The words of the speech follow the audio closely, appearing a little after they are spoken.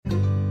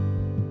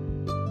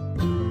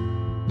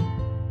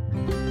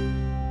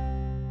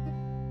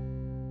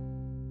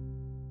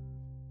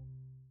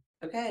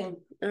Okay.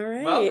 All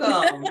right.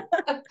 Welcome.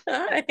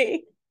 Hi.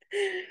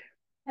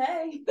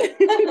 Hey.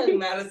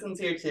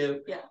 Madison's here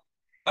too. Yeah.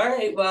 All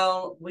right.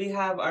 Well, we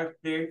have our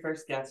very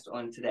first guest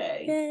on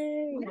today.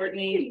 Yay.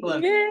 Courtney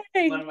Flynn,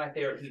 Yay. one of my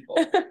favorite people.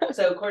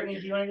 So, Courtney,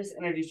 do you want to just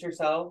introduce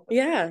yourself?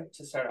 Yeah.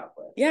 To start off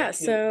with. Yeah. Like,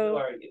 who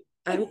are you?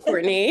 I'm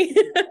Courtney.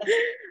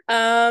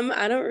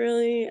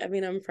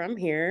 I'm from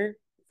here,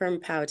 from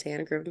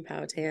Powhatan. I grew up in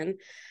Powhatan.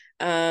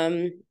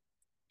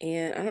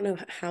 And I don't know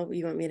how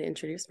you want me to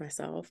introduce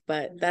myself,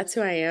 but that's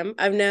who I am.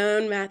 I've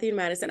known Matthew and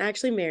Madison. I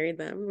actually married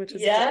them, which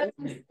is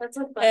cool. That's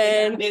a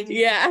fun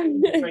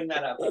Bring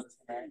that up.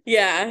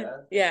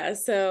 Yeah.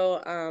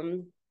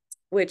 So,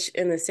 which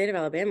in the state of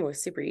Alabama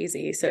was super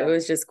easy. So it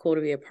was just cool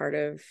to be a part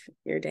of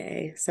your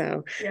day.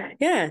 So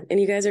yeah.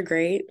 And you guys are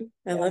great.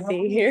 I love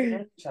being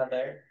here. Each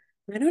other.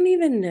 I don't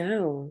even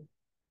know.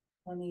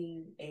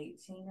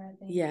 2018, I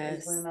think.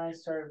 Yes. Is when I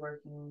started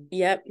working.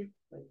 Yep.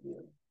 With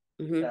you.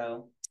 Mm-hmm.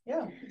 So.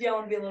 Yeah. Do y'all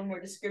want to be a little more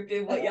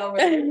descriptive what y'all were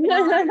doing? We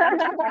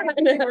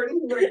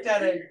worked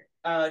at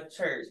a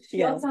church.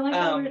 Y'all sound like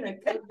y'all were in a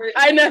cult.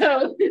 I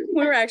know.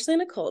 We were actually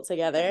in a cult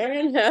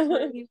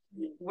together.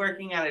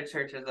 Working at a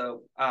church as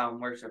a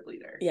worship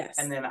leader. Yes.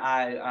 And then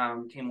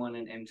I came on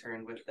and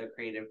interned with the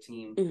creative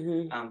team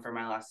for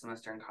my last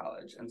semester in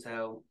college. And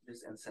so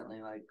just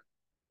instantly like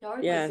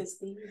yeah,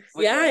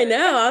 I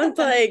know. I was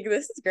like,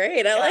 this is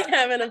great. I like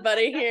having a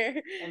buddy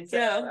here. And so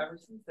ever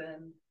since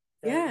then,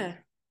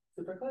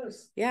 super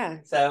close. Yeah.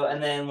 So,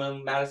 and then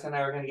when Madison and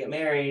I were going to get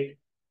married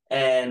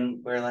and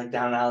we're like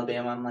down in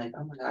Alabama, I'm like,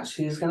 oh my gosh,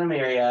 who's going to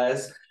marry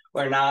us?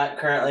 We're not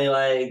currently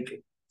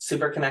like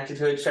super connected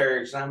to a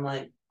church. And I'm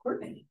like,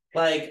 Courtney.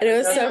 Like, and it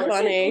was so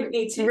funny.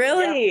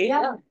 Really?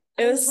 Yeah.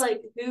 It was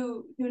like,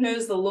 who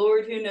knows the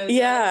Lord? Who knows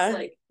us?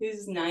 Like,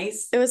 who's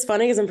nice? It was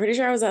funny because I'm pretty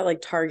sure I was at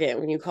like Target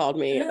when you called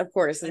me. Of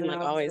course, I'm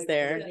like always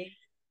there.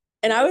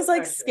 And I was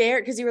like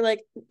scared because you were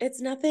like,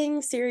 it's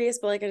nothing serious,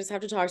 but like I just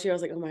have to talk to you. I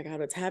was like, oh my God,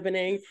 what's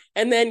happening?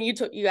 And then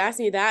you asked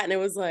me that, and it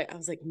was like, I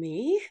was like,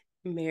 me?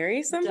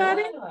 Marry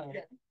somebody?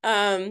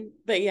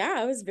 But yeah,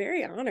 I was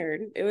very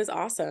honored. It was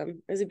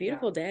awesome. It was a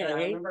beautiful day. And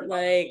I remember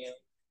like,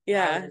 I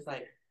was just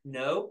like,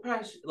 no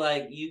pressure.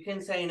 Like you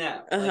can say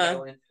no. Like I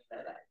went through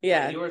that.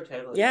 Yeah. Like, you were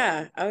totally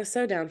fine. I was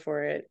so down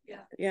for it.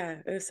 Yeah,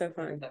 it was so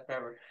fun. That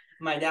forever.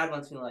 My dad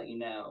wants me to let you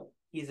know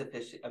he's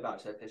about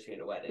to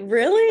officiate a wedding.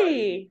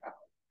 Really? So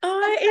oh,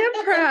 I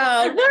am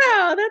proud.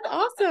 Wow, that's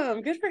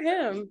awesome. Good for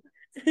him.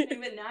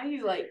 But now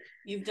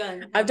you've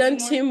done. I've done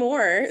two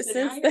more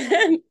since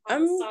then.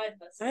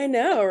 I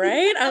know,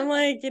 right? I'm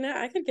like,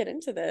 I could get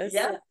into this.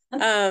 Yeah.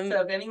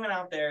 So if anyone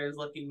out there is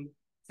looking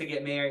to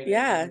get married,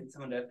 and need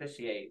someone to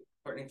officiate,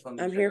 Courtney's one.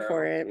 I'm here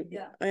for it.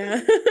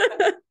 Yeah.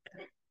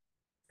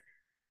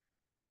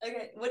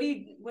 Okay, what do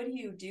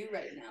you do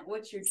right now?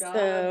 What's your job?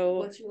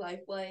 What's your life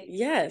like?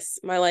 Yes,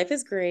 my life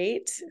is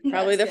great.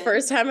 Probably the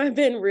first time I've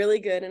been really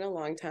good in a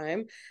long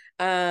time.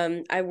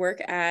 I work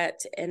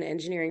at an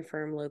engineering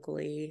firm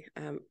locally.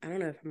 I don't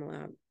know if I'm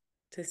allowed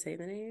to say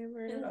the name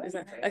or not. Is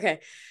that okay?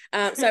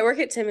 So I work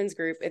at Timmons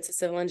Group. It's a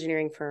civil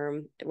engineering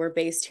firm. We're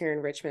based here in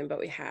Richmond, but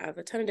we have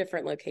a ton of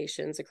different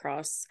locations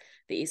across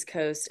the East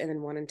Coast and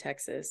then one in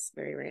Texas.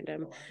 Very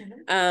random.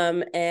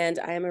 And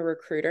I am a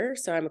recruiter,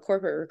 so I'm a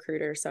corporate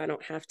recruiter, so I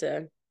don't have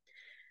to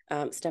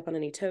step on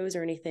any toes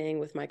or anything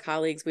with my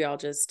colleagues. We all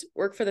just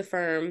work for the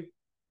firm,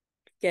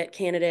 get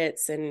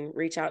candidates, and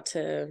reach out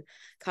to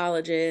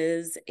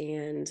colleges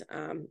and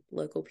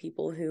local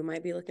people who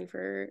might be looking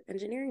for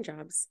engineering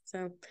jobs.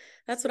 So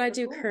that's what I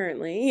do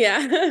currently.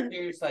 Yeah.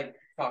 You're just like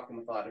talking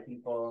with a lot of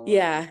people.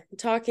 Yeah,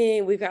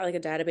 talking. We've got like a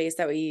database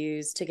that we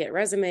use to get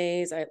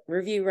resumes. I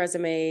review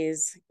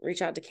resumes,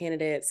 reach out to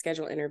candidates,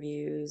 schedule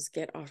interviews,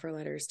 get offer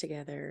letters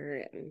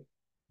together, and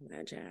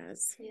that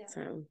jazz. Yeah.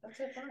 So that's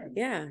so fun.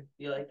 Yeah.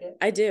 You like it?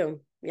 I do.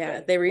 Yeah.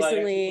 Good. They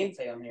recently. Well, I can't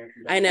say I'm here.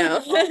 I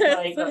know.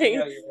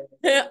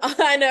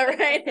 I know,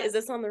 right? Is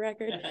this on the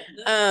record?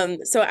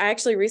 So I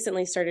actually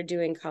recently started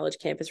doing college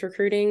campus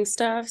recruiting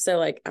stuff. So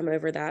like I'm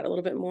over that a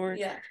little bit more.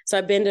 Yeah. So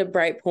I've been to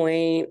Bright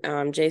Point,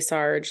 J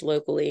Sarge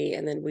locally,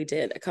 and then we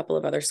did a couple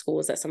of other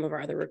schools that some of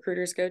our other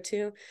recruiters go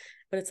to.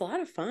 But it's a lot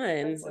of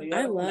fun.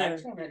 I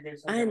love.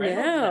 I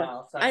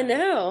know. I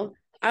know.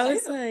 I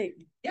was like,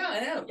 yeah, I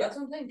know. That's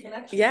one thing.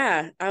 Connection.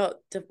 Yeah. I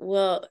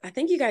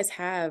think you guys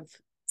have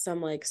some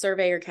like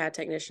surveyor CAD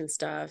technician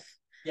stuff.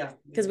 Yeah.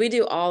 Because we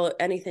do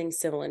anything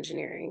civil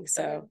engineering.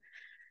 So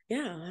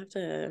yeah, I'll have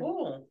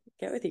to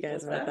get with you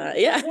guys about that.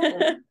 Yeah.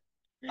 Cool.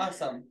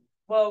 Awesome.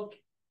 Well,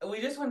 we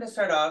just wanted to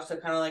start off, so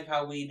kind of like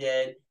how we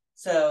did.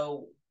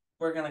 So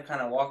we're going to kind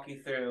of walk you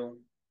through,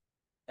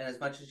 and as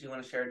much as you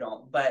want to share,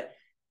 don't. But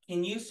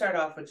can you start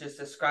off with just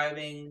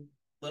describing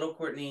little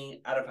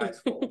Courtney out of high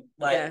school?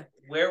 Like,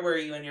 where were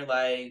you in your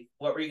life?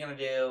 What were you going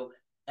to do?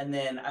 And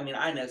then, I mean,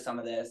 I know some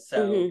of this,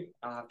 so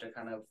I'll have to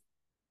kind of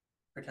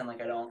pretend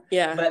like I don't.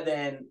 Yeah. But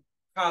then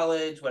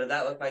college, what did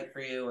that look like for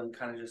you? And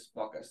kind of just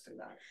walk us through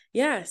that.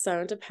 Yeah. So I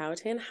went to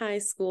Powhatan High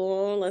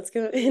School. Let's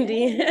go,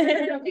 Indy.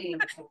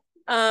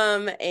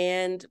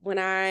 And when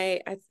I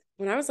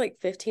was like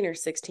 15 or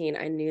 16,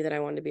 I knew that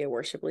I wanted to be a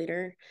worship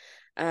leader.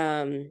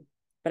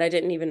 but I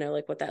didn't even know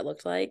like what that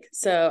looked like.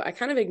 So I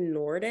kind of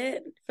ignored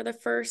it for the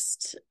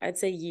first, I'd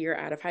say, year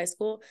out of high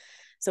school.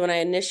 So when I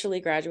initially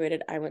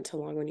graduated, I went to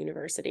Longwood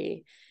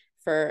University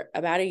for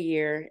about a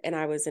year, and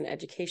I was an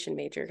education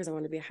major because I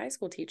wanted to be a high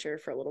school teacher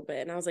for a little bit.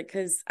 And I was like,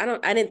 because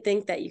I didn't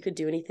think that you could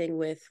do anything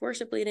with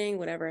worship leading,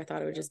 whatever. I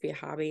thought it would just be a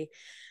hobby.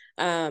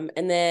 And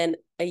then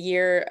a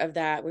year of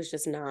that was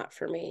just not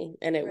for me,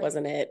 and it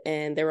wasn't it.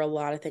 And there were a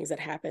lot of things that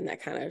happened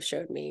that kind of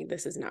showed me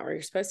this is not where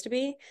you're supposed to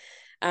be.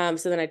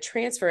 So then I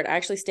transferred. I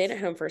actually stayed at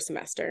home for a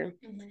semester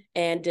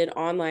and did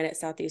online at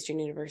Southeastern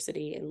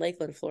University in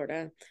Lakeland,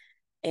 Florida.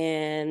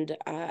 And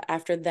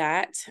after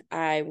that,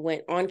 I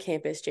went on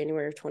campus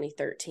January of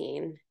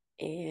 2013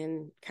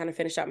 and kind of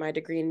finished out my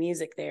degree in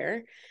music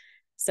there.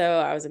 So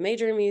I was a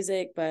major in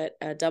music, but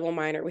a double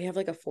minor. We have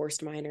like a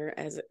forced minor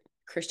as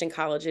Christian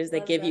colleges. They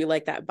give you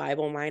like that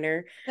Bible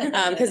minor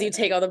because you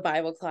take all the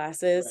Bible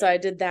classes. So I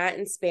did that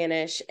in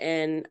Spanish,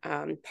 and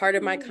part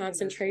of my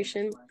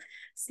concentration.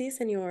 Sí,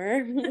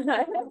 señor.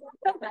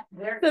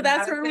 So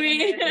that's where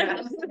we.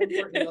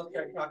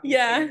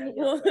 Yeah,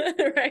 well,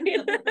 right.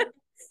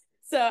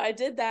 So I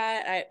did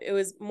that. It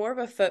was more of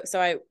a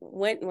so I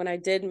went when I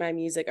did my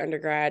music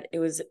undergrad. It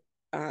was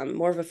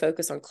more of a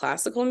focus on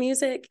classical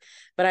music,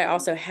 but I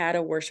also had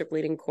a worship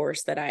leading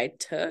course that I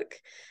took.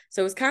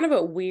 So it was kind of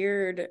a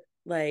weird,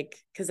 like,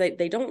 because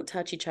they don't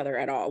touch each other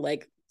at all.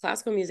 Like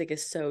classical music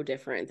is so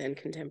different than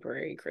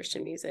contemporary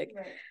Christian music.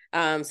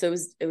 Right. So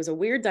it was a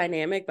weird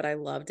dynamic, but I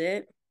loved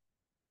it.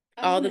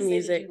 All the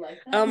music. Like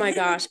oh my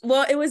gosh.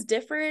 Well, it was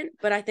different,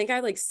 but I think I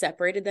like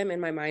separated them in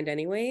my mind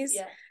anyways.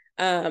 Yeah.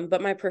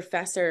 But my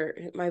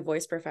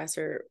voice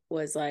professor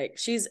was like,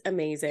 she's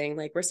amazing.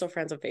 Like we're still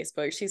friends on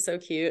Facebook. She's so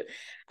cute.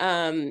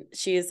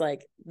 She's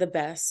like the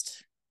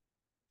best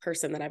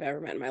person that I've ever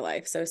met in my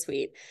life. So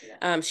sweet.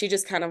 Yeah. She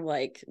just kind of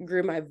like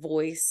grew my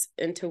voice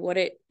into what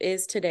it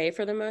is today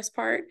for the most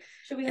part.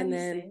 Should we and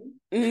then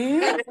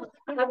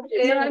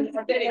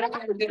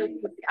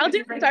I'll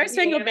do Star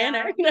Spangled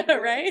Banner,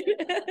 right?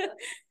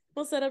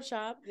 We'll set up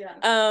shop.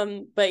 Yeah.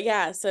 But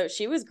yeah, so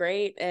she was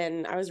great,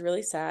 and I was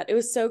really sad. It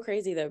was so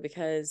crazy though,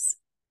 because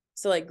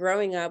so like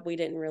growing up,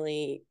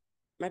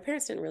 my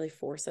parents didn't really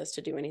force us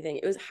to do anything.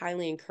 It was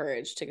highly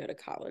encouraged to go to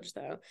college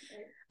though.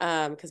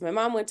 Because my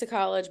mom went to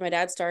college, my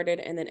dad started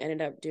and then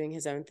ended up doing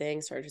his own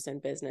thing, started his own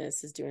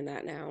business, is doing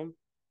that now.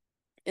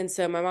 And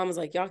so my mom was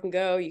like, y'all can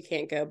go, you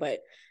can't go, but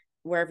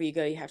wherever you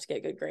go, you have to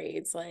get good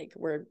grades. Like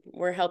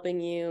we're helping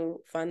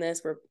you fund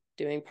this. We're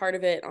doing part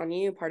of it on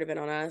you, part of it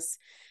on us.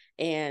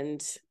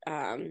 And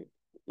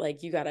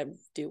like you got to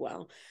do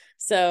well.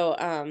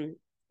 So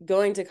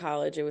going to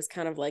college, it was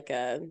kind of like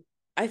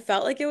I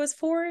felt like it was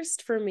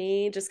forced for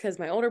me just because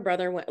my older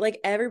brother went, like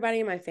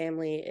everybody in my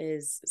family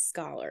is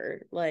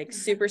scholar, like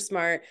super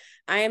smart.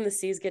 I am the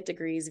C's get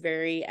degrees,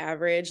 very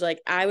average.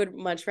 Like I would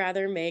much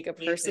rather make a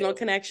personal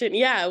connection.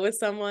 Yeah. With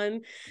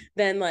someone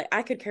than like,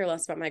 I could care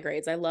less about my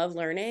grades. I love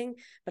learning,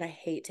 but I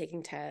hate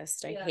taking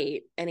tests. I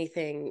hate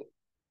anything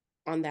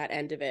on that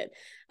end of it.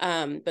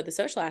 But the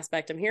social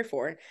aspect I'm here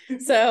for.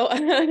 So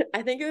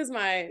I think it was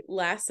my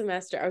last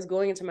semester. I was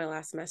going into my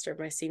last semester of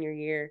my senior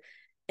year.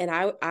 And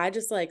I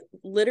just like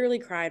literally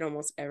cried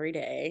almost every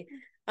day.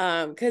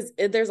 Because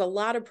there's a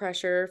lot of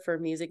pressure for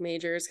music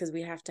majors because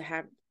we have to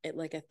have it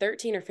like a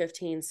 13 or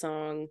 15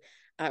 song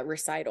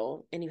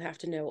recital, and you have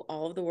to know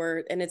all of the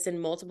words, and it's in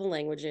multiple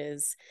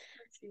languages.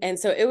 And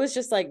so it was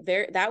just like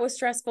that was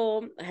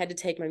stressful. I had to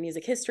take my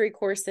music history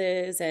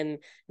courses, and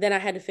then I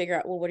had to figure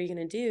out, well, what are you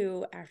going to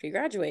do after you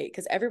graduate?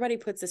 Because everybody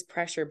puts this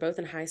pressure both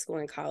in high school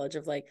and college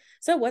of like,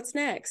 so what's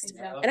next?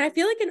 Exactly. And I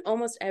feel like in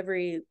almost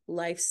every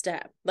life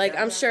step, like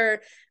I'm sure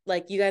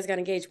like you guys got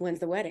engaged, when's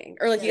the wedding?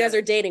 Or like you guys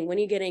are dating, when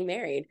are you getting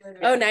married?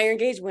 Oh, now you're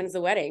engaged, when's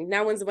the wedding?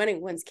 Now when's the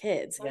wedding? When's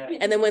kids?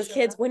 And then when's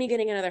kids? When are you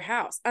getting another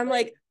house? I'm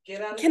like,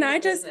 can I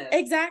just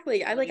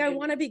exactly? I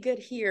want to be good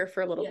here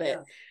for a little bit.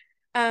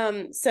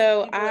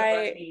 So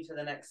let me to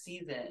the next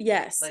season.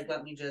 Yes. Like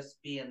let me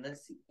just be in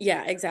this season.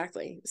 Yeah,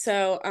 exactly.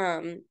 So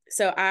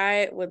so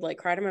I would like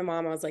cry to my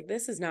mom. I was like,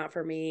 this is not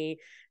for me.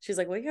 She's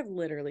like, well, you have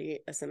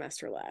literally a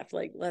semester left.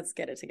 Like, let's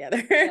get it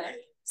together. Yeah.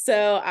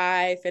 So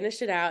I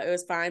finished it out. It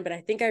was fine. But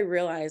I think I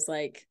realized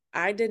like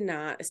I did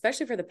not,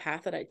 especially for the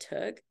path that I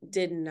took,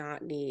 did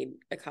not need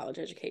a college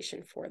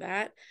education for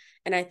that.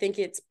 And I think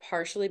it's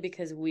partially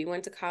because we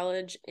went to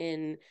college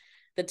in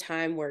the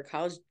time where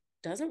college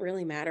doesn't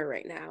really matter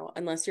right now,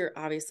 unless you're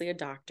obviously a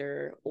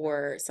doctor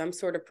or some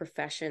sort of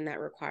profession that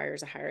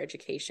requires a higher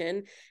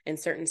education and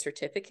certain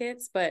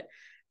certificates. But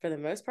for the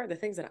most part, the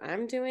things that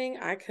I'm doing,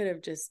 I could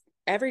have just,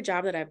 every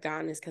job that I've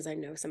gotten is because I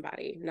know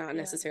somebody, not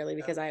necessarily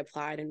because I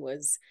applied and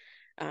was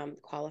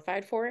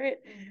qualified for it.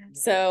 Mm-hmm.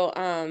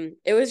 So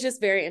it was just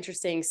very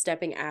interesting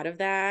stepping out of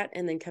that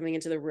and then coming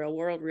into the real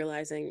world,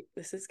 realizing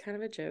this is kind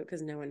of a joke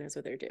because no one knows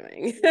what they're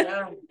doing.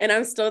 Yeah. And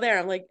I'm still there.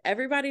 I'm like,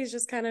 everybody's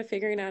just kind of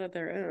figuring it out at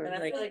their own.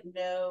 And I feel like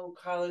no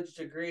college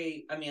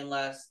degree, I mean,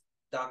 unless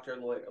doctor,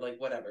 lawyer, like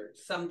whatever,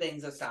 some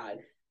things aside,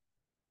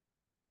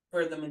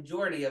 for the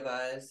majority of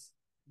us,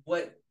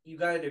 what you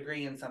got a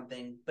degree in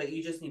something, but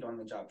you just need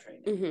on-the-job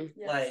training. Mm-hmm.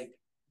 Yes. Like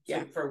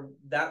So for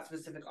that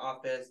specific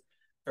office,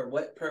 for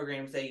what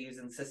programs they use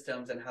and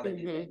systems and how they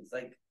do things.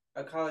 Like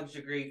a college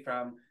degree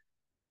from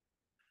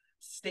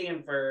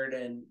Stanford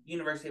and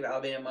University of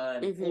Alabama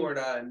and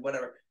Florida and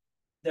whatever,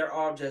 they're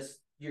all just,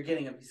 you're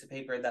getting a piece of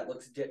paper that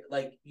looks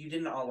like you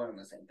didn't all learn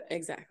the same thing.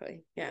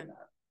 Exactly. Yeah.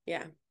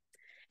 Yeah.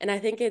 And I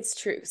think it's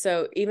true.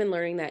 So even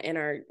learning that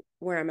in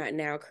where I'm at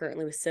now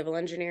currently with civil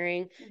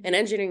engineering and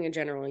engineering in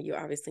general, you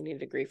obviously need a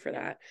degree for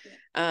that.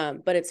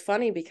 But it's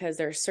funny because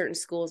there are certain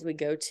schools we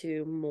go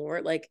to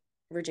more, like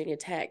Virginia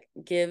Tech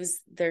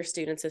gives their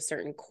students a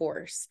certain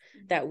course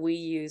that we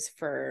use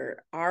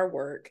for our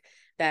work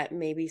that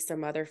maybe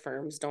some other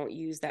firms don't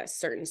use that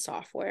certain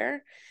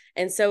software.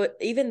 And so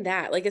even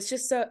that, like, it's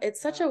just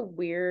it's such a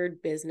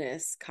weird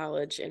business,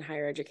 college and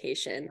higher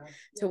education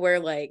to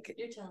where like,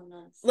 you're telling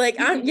us, like,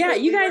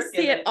 you guys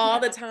see it all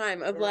the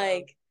time of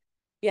like,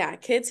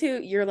 kids who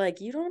you're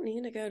like, you don't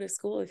need to go to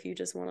school if you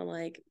just want to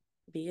like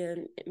be a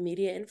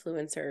media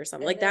influencer or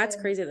something. Like, that's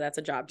crazy that's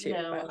a job too.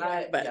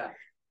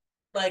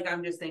 Like,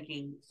 I'm just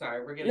thinking,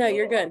 sorry, we're getting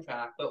you're good off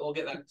track, but we'll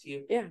get back to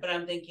you. Yeah. But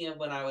I'm thinking of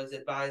when I was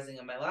advising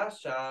in my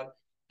last job,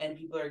 and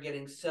people are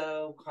getting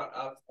so caught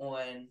up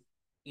on,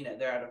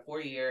 they're at a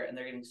 4-year and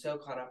they're getting so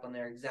caught up on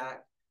their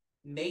exact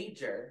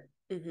major.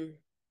 And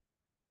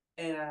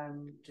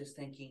I'm just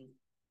thinking,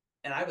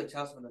 and I would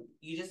tell some of them,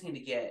 you just need to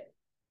get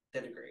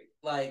the degree.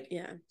 Like,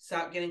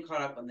 stop getting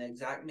caught up on the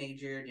exact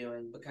major you're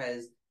doing,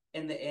 because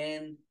in the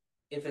end,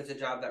 if it's a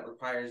job that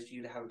requires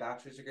you to have a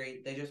bachelor's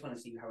degree, they just want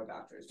to see you have a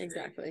bachelor's degree.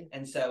 Exactly.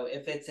 And so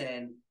if it's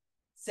in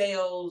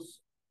sales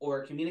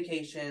or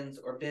communications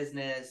or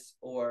business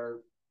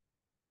or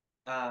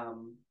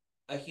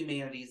a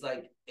humanities,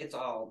 like, it's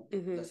all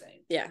the same.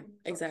 Yeah,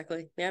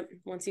 exactly. Yep.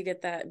 Once you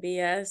get that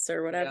BS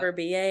or whatever,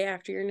 BA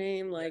after your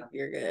name, like,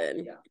 you're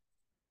good.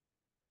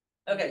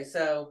 Okay,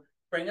 so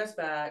bring us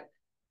back.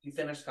 You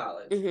finished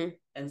college.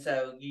 And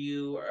so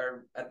you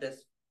are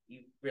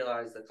you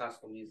realize that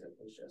classical music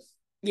was just...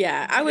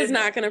 I was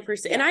not going to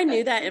pursue, and I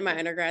knew that in my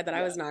undergrad that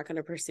I was not going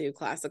to pursue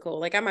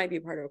classical. Like, I might be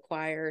part of a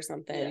choir or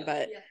something,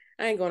 but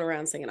I ain't going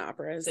around singing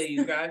operas. So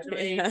you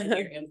graduate and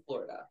you're in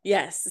Florida.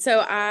 Yes. So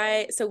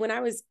when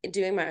I was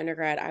doing my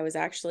undergrad, I was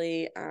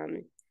actually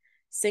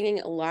singing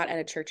a lot at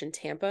a church in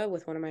Tampa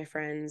with one of my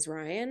friends,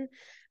 Ryan.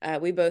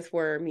 We both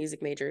were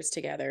music majors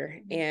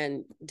together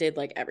and did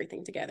like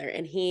everything together.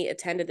 And he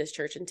attended this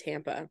church in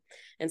Tampa.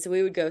 And so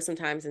we would go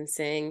sometimes and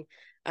sing.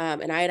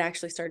 And I had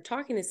actually started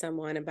talking to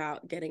someone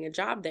about getting a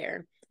job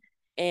there.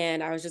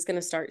 And I was just going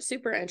to start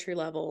super entry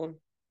level,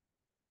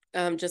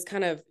 just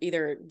kind of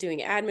either doing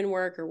admin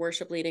work or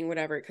worship leading,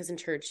 whatever, because in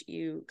church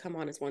you come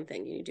on as one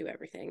thing, you do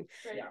everything.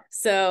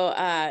 So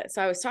I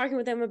was talking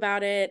with them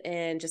about it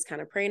and just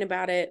kind of praying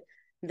about it.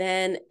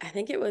 Then I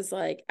think it was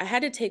like I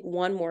had to take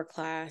one more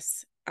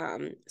class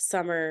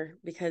summer,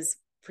 because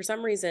for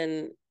some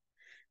reason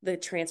the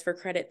transfer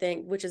credit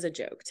thing, which is a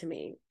joke to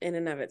me in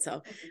and of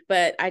itself.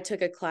 But I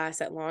took a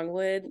class at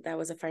Longwood that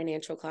was a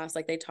financial class.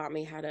 Like, they taught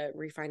me how to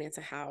refinance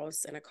a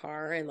house and a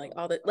car and like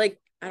all the, like,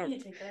 I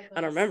don't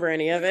remember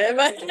any of it,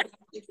 but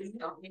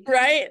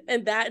right.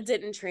 And that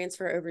didn't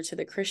transfer over to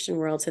the Christian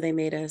world. So they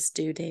made us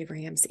do Dave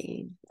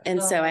Ramsey.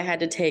 And so I had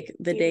to take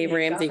the Dave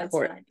Ramsey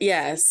course.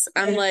 Yes.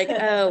 I'm like,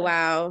 oh,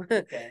 wow.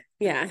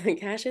 Yeah.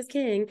 Cash is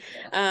king.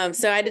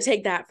 So I had to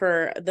take that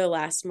for the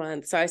last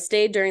month. So I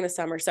stayed during the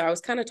summer. So I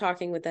was kind of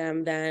talking with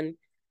them then.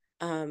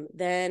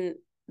 Then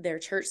their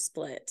church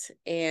split,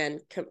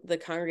 and the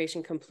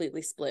congregation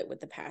completely split with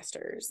the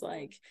pastors.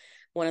 Like,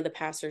 one of the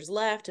pastors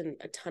left and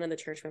a ton of the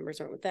church members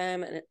went with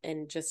them,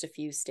 and just a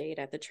few stayed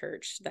at the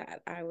church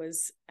that I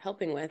was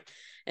helping with.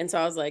 And so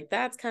I was like,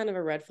 that's kind of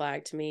a red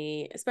flag to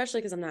me,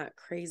 especially because I'm not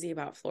crazy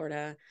about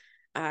Florida.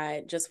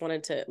 I just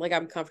wanted to, like,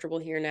 I'm comfortable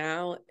here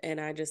now, and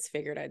I just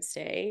figured I'd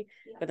stay.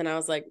 But then I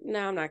was like,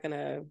 no, I'm not going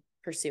to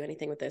pursue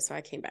anything with this. So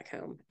I came back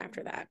home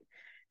after that.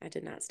 I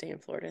did not stay in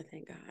Florida,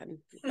 thank God,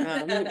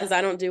 because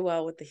I don't do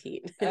well with the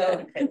heat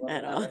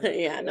at all.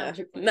 Yeah, no,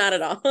 not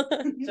at all.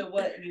 So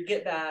what, you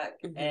get back,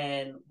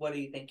 and what are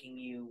you thinking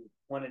you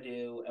want to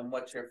do, and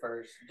what's your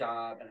first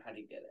job, and how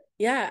do you get it?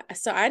 Yeah,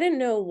 so I didn't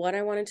know what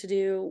I wanted to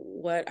do,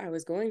 what I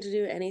was going to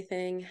do,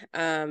 anything.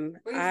 Were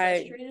you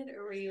frustrated,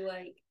 or were you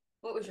like,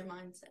 what was your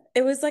mindset?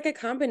 It was like a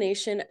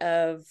combination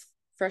of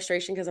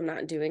frustration because I'm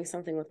not doing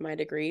something with my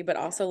degree, but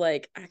also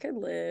like, I could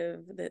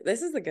live,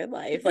 this is the good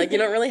life. Like, you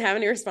don't really have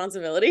any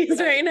responsibilities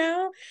right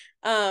now.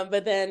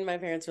 But then my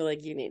parents were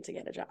like, you need to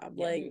get a job,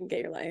 like, get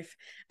your life.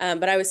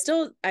 But I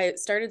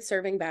started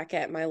serving back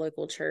at my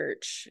local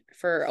church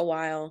for a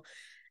while.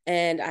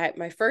 And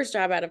my first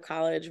job out of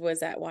college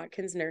was at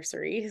Watkins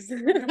Nurseries.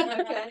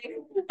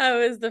 I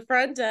was the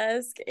front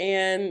desk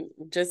and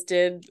just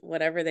did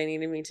whatever they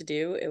needed me to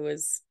do.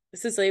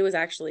 Cicely was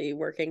actually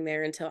working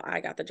there until I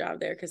got the job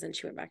there, because then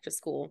she went back to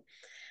school.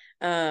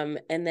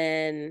 And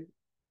then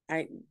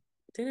I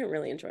didn't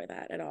really enjoy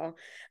that at all.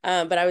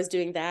 But I was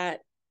doing that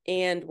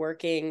and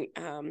working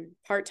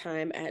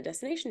part-time at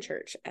Destination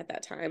Church at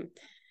that time.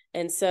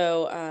 And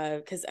so,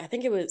 because I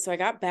think so I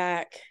got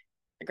back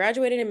I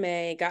graduated in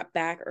May, got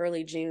back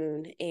early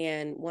June,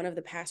 and one of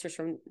the pastors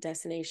from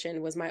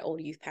Destination was my old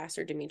youth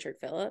pastor, Demetric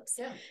Phillips.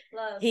 Yeah,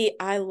 love.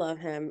 I love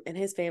him and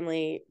his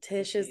family.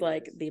 Tish is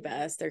like the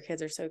best. Their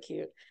kids are so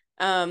cute.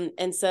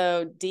 And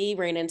so Dee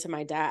ran into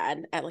my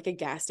dad at like a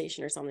gas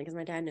station or something because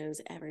my dad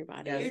knows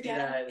everybody. Your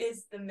dad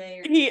is the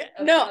mayor.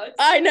 No,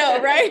 I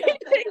know, right?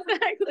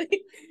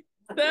 Exactly.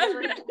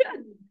 So,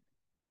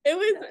 it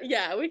was,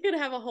 yeah, we could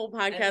have a whole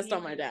podcast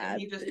on my dad.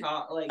 And he just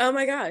talked like, oh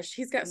my gosh,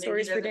 he's got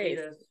stories for days.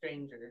 A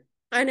stranger.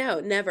 I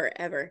know, never,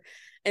 ever.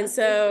 And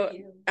so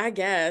I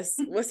guess,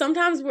 well,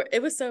 sometimes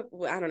it was so,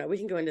 I don't know, we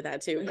can go into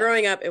that too. Yeah.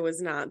 Growing up, it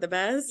was not the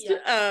best,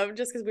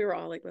 just because we were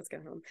all like, let's go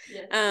home.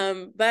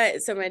 Yeah.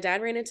 But so my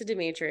dad ran into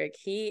Demetric.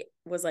 He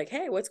was like,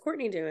 hey, what's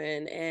Courtney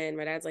doing? And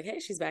my dad's like, hey,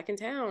 she's back in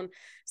town.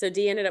 So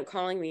Dee ended up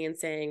calling me and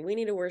saying, we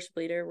need a worship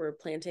leader. We're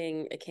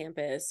planting a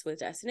campus with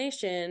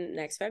Destination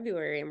next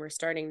February, and we're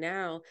starting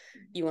now.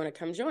 You want to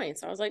come join?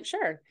 So I was like,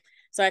 sure.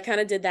 So I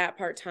kind of did that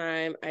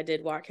part-time. I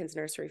did Watkins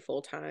Nursery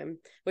full-time,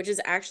 which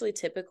is actually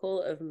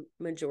typical of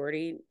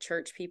majority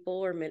church people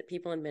or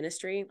people in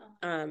ministry.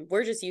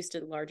 We're just used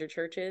to larger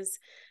churches,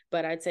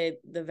 but I'd say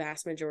the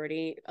vast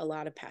majority, a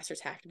lot of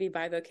pastors have to be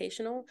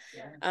bivocational.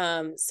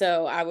 Yeah.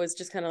 So I was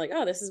just kind of like,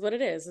 oh, this is what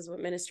it is. This is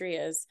what ministry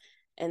is.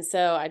 And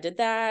so I did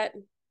that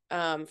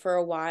for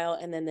a while.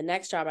 And then the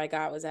next job I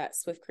got was at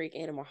Swift Creek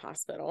Animal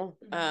Hospital.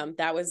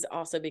 That was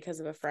also because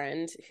of a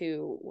friend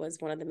who was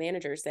one of the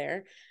managers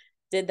there.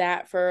 Did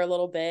that for a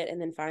little bit, and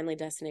then finally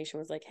Destination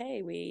was like,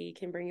 hey, we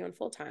can bring you in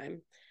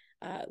full-time.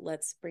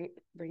 Let's bring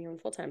you in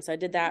full-time. So I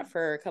did that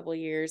for a couple of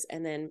years,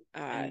 and then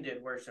and you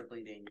did worship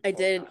leading. I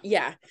did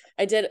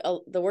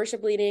the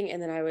worship leading,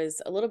 and then I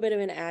was a little bit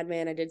of an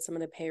admin. I did some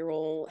of the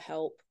payroll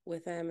help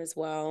with them as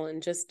well,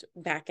 and just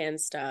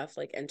back-end stuff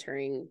like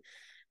entering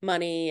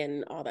money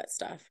and all that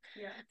stuff.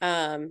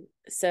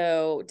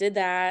 So did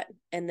that,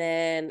 and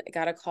then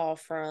got a call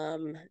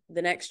from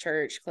the next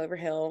church, Clover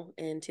Hill,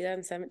 in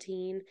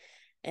 2017,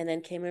 and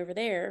then came over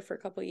there for a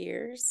couple of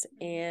years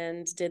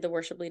and did the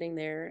worship leading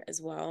there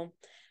as well.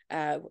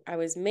 I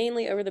was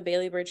mainly over the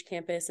Bailey Bridge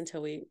campus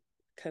until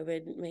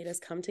COVID made us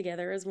come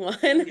together as one.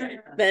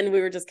 Then we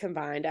were just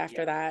combined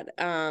after that.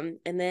 And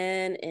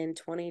then in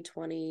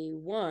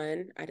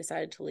 2021, I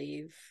decided to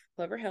leave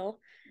Clover Hill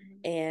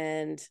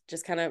and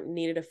just kind of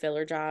needed a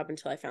filler job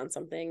until I found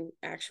something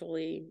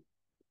actually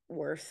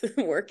worth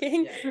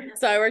working.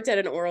 So I worked at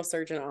an oral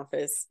surgeon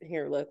office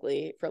here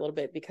locally for a little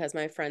bit because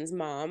my friend's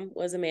mom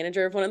was a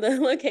manager of one of the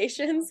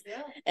locations.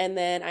 And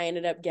then I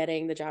ended up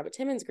getting the job at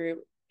Timmons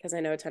Group because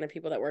I know a ton of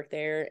people that work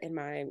there, and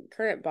my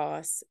current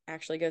boss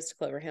actually goes to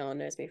Clover Hill and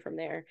knows me from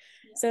there.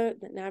 So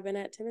now I've been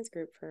at Timmons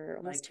Group for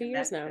almost 2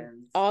 years now.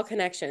 All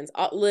connections,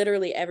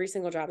 literally every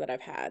single job that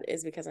I've had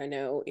is because I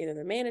know either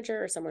the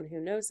manager or someone who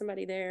knows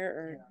somebody there,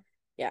 or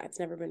it's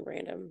never been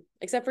random,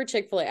 except for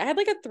Chick-fil-A. I had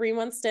like a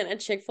 3-month stint at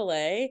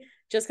Chick-fil-A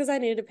just because I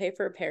needed to pay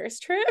for a Paris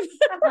trip.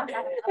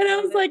 And I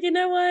was like, you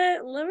know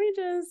what? Let me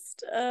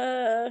just,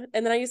 and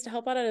then I used to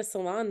help out at a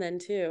salon then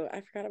too.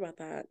 I forgot about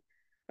that.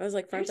 I was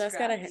like front desk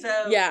at I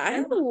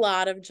have a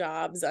lot of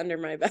jobs under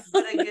my belt.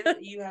 But I guess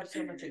you have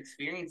so much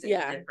experience in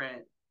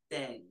different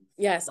things.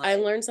 Yes, I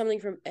learned something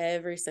from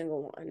every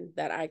single one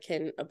that I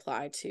can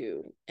apply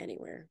to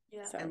anywhere.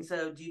 And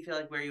so do you feel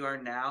like where you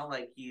are now,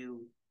 like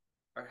you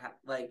are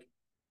like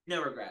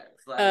no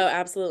regrets? Like, oh,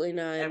 absolutely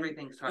none.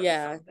 Everything's taught you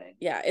something.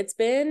 Yeah, it's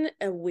been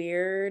a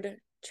weird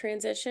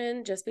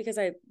transition just because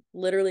I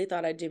literally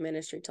thought I'd do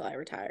ministry till I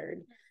retired.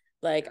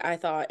 Like I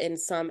thought in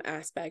some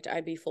aspect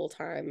I'd be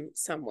full-time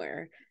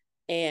somewhere.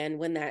 And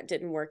when that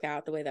didn't work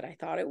out the way that I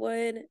thought it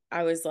would,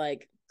 I was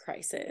like,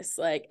 crisis.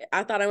 Like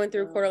I thought I went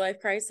through a quarter life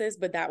crisis,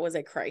 but that was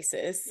a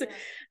crisis.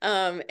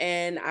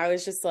 And I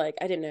was just like,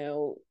 I didn't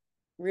know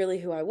really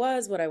who I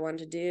was, what I wanted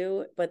to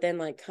do. But then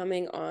like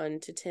coming on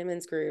to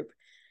Timmons Group,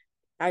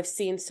 I've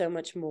seen so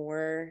much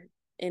more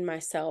in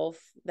myself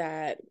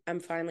that I'm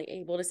finally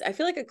able to, I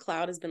feel like a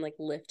cloud has been like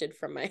lifted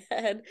from my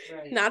head,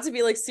 not to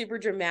be like super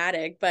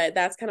dramatic, but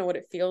that's kind of what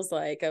it feels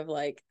like, of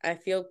like, I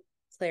feel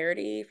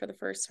clarity for the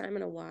first time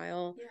in a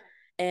while.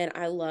 And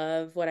I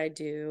love what I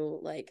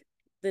do. Like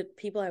the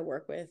people I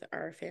work with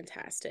are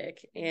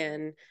fantastic,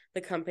 and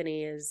the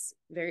company is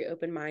very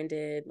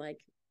open-minded, like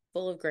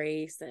full of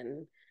grace,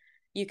 and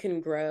you can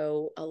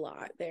grow a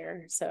lot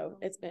there. So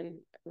it's been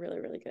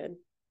really, really good.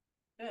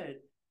 Good.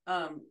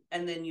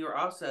 And then you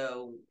are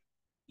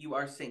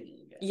singing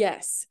again.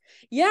 Yes.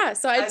 Yeah.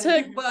 So I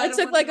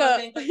took like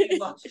a you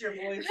lost your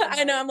voice.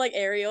 I know, I'm like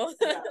Ariel.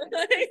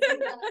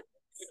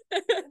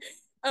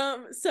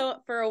 So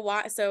for a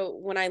while, so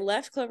when I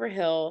left Clover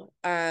Hill,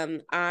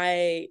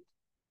 I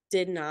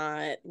did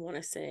not want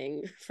to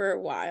sing for a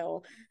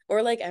while,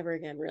 or like ever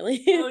again,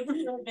 really.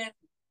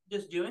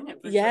 Just doing it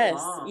for so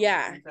long.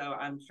 Yeah. And so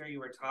I'm sure you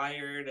were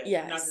tired.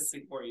 And not just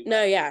before you.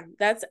 No, yeah.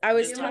 I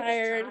was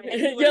tired.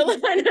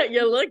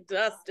 You look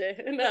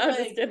dusted. No, I'm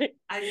just kidding.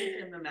 I just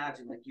can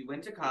imagine, like, you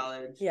went to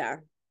college. Yeah.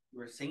 You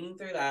were singing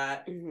through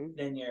that.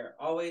 Then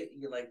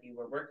you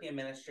were working in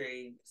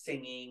ministry,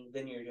 singing.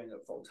 Then you're doing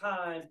it full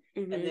time.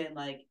 And then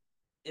like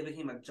it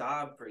became a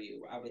job for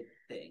you, I would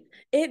think.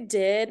 It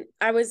did.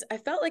 I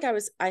felt like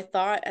I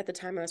thought at the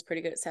time I was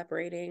pretty good at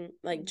separating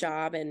like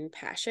job and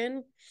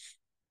passion.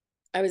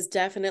 I was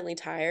definitely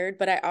tired,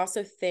 but I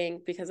also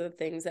think because of the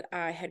things that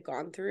I had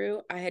gone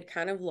through, I had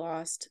kind of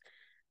lost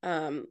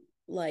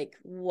like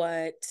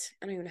what,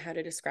 I don't even know how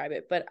to describe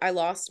it, but I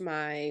lost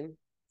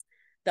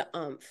the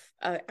umph.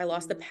 I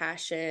lost the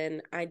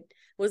passion. I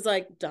was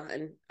like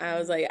done. I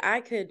was like,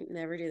 I could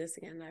never do this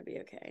again. I'd be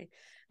okay.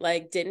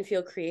 Like, didn't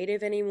feel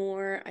creative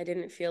anymore. I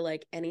didn't feel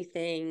like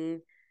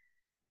anything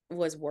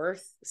was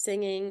worth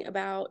singing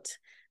about.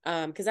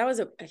 Because that was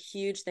a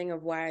huge thing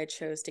of why I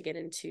chose to get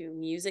into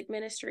music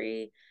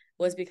ministry,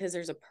 was because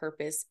there's a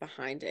purpose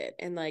behind it.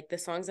 And like the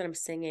songs that I'm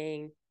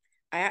singing,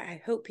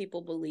 I hope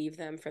people believe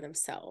them for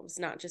themselves,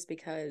 not just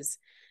because,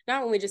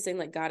 not when we just sing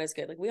like God is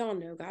good, like we all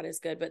know God is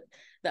good, but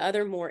the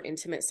other more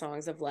intimate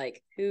songs of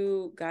like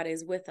who God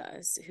is with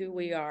us, who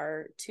we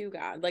are to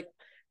God, like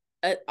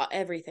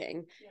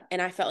everything. Yeah.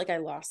 And I felt like I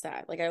lost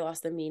that. Like I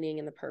lost the meaning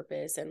and the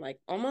purpose and like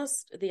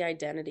almost the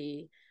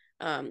identity,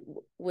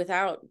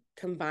 without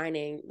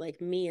combining like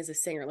me as a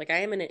singer. Like I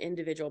am an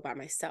individual by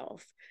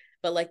myself,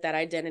 but like that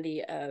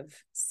identity of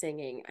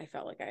singing, I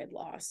felt like I had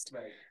lost.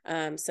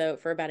 Right. So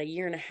for about a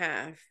year and a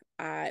half,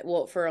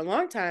 for a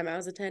long time, I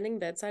was attending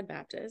Bedside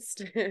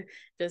Baptist,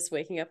 just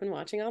waking up and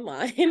watching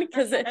online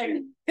because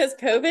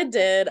COVID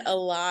did a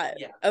lot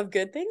of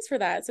good things for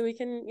that. So we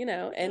can,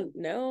 and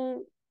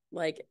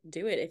like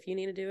do it if you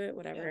need to do it,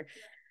 whatever.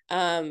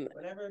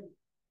 Whatever,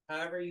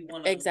 however you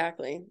want to.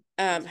 Exactly.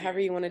 However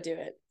you want to do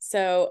it.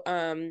 So,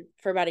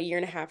 for about a year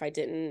and a half,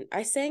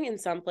 I sang in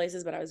some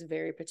places, but I was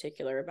very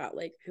particular about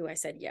like who I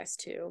said yes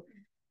to.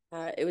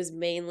 It was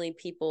mainly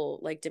people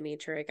like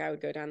Demetric. I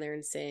would go down there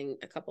and sing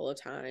a couple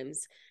of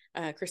times.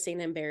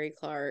 Christina and Barry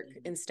Clark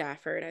in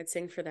Stafford, I'd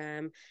sing for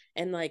them.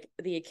 And like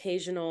the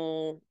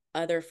occasional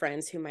other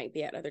friends who might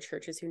be at other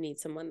churches who need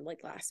someone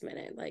like last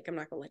minute. Like, I'm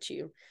not gonna let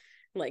you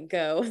like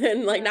go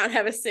and like not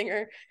have a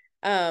singer.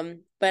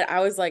 But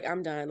I was like,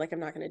 I'm done. Like, I'm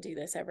not going to do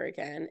this ever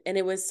again. And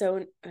it was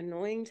so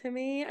annoying to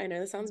me. I know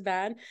this sounds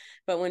bad,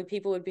 but when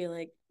people would be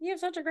like, you have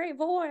such a great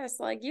voice,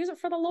 like use it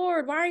for the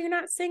Lord. Why are you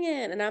not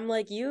singing? And I'm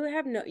like, you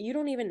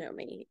don't even know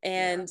me.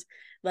 And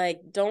like,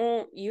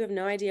 you have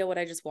no idea what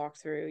I just walked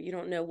through. You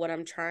don't know what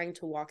I'm trying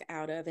to walk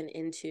out of and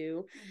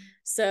into.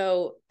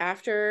 So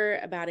after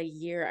about a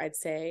year, I'd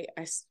say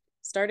I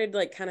started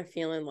like kind of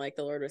feeling like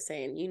the Lord was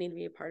saying, you need to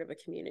be a part of a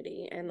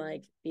community and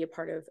like be a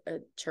part of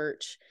a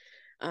church.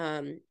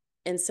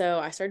 And so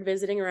I started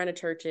visiting around to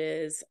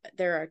churches.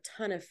 There are a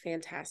ton of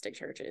fantastic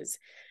churches.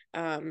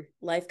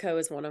 Life Co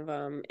is one of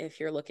them. If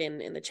you're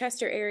looking in the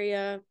Chester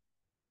area,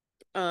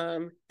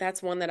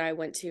 that's one that I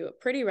went to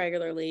pretty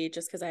regularly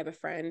just because I have a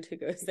friend who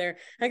goes there.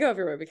 I go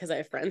everywhere because I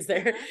have friends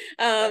there.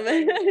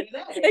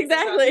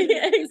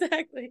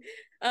 Exactly.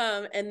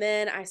 And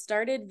then I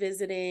started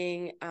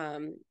visiting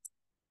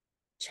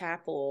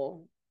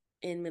chapel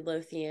in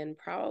Midlothian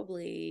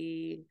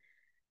probably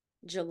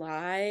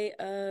July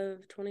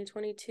of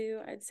 2022,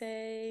 I'd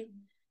say.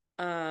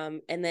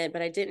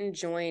 But I didn't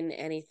join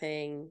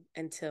anything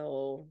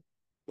until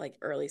like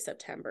early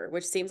September,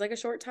 which seems like a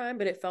short time,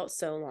 but it felt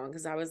so long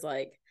because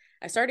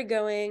I started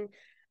going,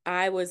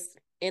 I was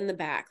in the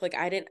back. Like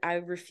I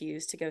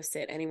refused to go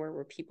sit anywhere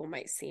where people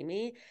might see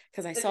me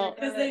because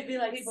they'd be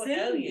like, people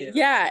know you.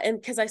 Yeah.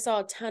 And because I saw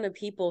a ton of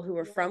people who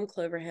were from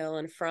Clover Hill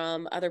and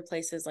from other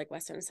places like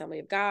Western Assembly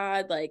of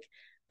God, like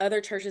other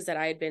churches that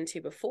I had been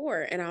to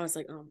before. And I was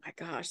like, oh my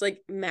gosh,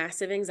 like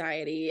massive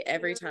anxiety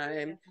every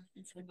time.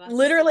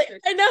 Literally,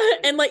 I know.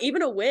 And like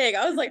even a wig,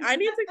 I was like, I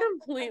need to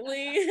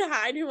completely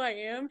hide who I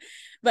am.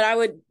 But I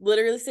would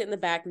literally sit in the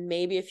back,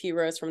 maybe a few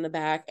rows from the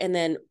back. And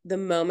then the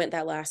moment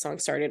that last song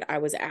started, I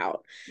was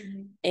out.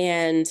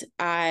 And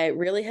I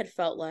really had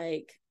felt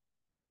like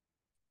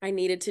I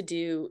needed to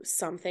do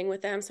something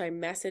with them. So I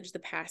messaged the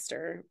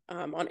pastor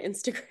on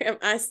Instagram.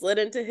 I slid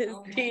into his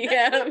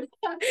DM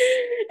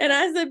and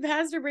I said,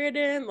 Pastor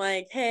Brandon,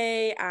 like,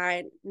 hey,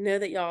 I know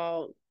that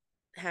y'all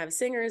have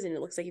singers and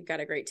it looks like you've got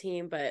a great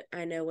team, but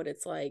I know what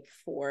it's like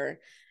for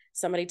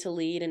somebody to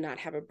lead and not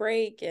have a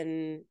break.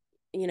 And,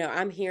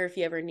 I'm here if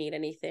you ever need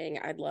anything.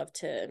 I'd love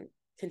to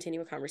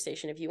continue a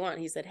conversation if you want.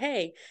 He said,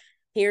 hey,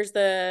 here's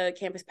the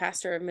campus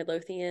pastor of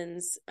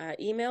Midlothian's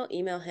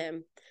email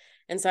him.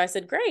 And so I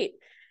said, great.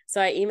 So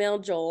I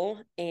emailed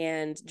Joel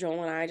and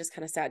I just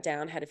kind of sat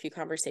down, had a few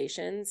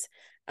conversations.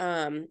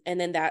 And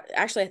then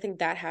I think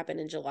that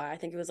happened in July. I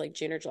think it was like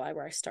June or July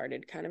where I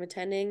started kind of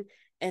attending.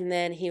 And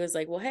then he was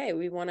like, well, hey,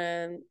 we want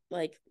to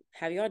like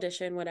have you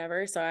audition,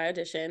 whatever. So I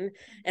auditioned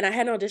and I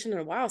hadn't auditioned in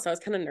a while. So I was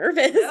kind of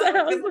nervous.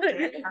 I was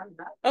like,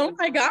 oh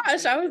my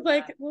gosh. I was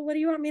like, well, what do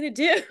you want me to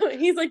do?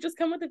 He's like, just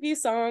come with a few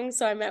songs.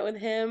 So I met with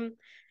him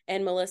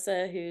and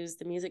Melissa, who's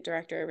the music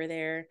director over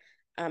there.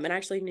 And I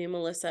actually knew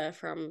Melissa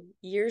from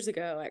years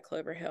ago at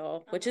Clover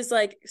Hill, which is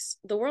like,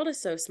 the world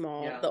is so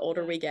small. The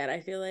older we get,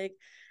 I feel like.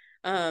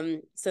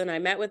 So then I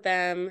met with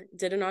them,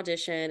 did an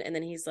audition, and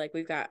then he's like,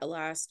 we've got a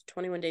last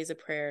 21 days of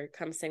prayer.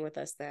 Come sing with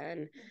us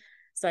then.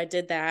 So I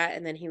did that.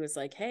 And then he was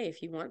like, hey,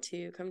 if you want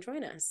to come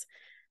join us.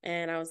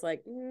 And I was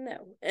like,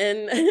 no.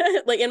 And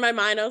like in my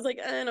mind, I was like,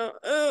 I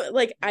don't,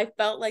 like I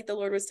felt like the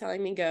Lord was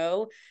telling me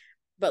go,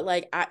 but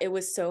like it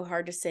was so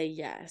hard to say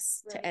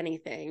yes to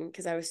anything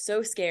because I was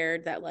so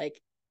scared that like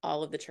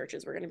all of the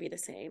churches were going to be the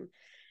same.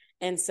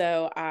 And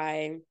so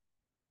I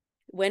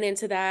went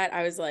into that.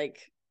 I was like,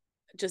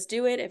 just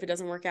do it. If it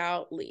doesn't work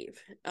out, leave,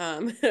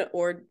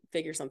 or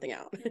figure something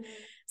out.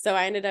 So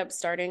I ended up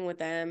starting with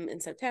them in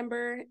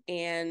September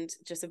and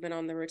just have been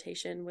on the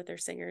rotation with their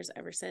singers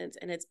ever since.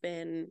 And it's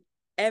been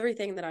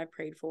everything that I've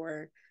prayed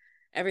for,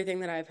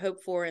 everything that I've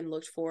hoped for and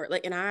looked for.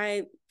 Like, and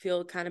I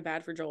feel kind of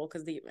bad for Joel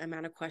because the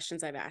amount of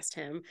questions I've asked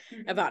him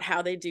about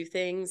how they do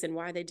things and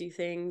why they do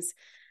things.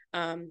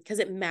 Because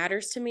it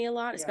matters to me a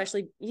lot,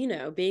 especially, you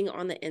know, being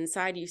on the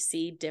inside, you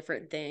see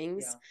different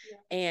things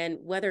and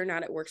whether or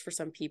not it works for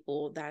some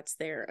people, that's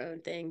their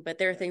own thing. But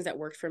there are things that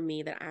worked for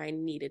me that I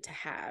needed to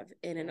have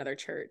in another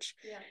church.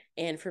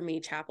 And for me,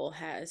 Chapel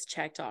has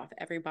checked off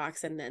every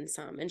box and then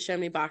some and shown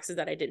me boxes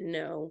that I didn't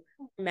know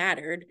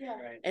mattered.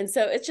 And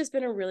so it's just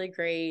been a really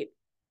great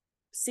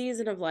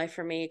season of life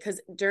for me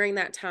because during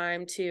that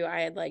time too,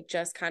 I had like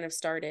just kind of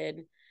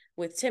started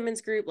with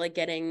Timon's group, like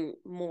getting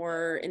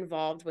more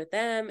involved with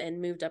them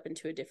and moved up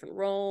into a different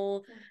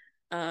role.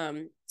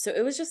 So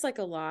it was just like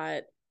a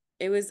lot.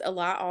 It was a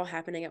lot all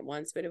happening at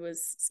once, but it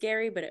was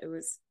scary, but it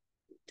was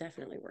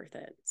definitely worth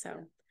it.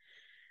 So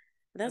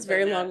that's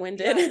very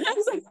long-winded.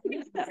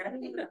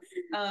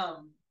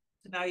 So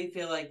now you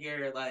feel like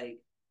your like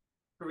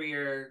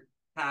career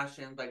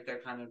passions, like they're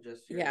kind of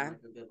just in like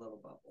a good little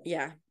bubble.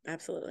 Yeah,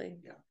 absolutely.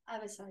 Yeah. I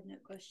have a side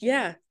note question.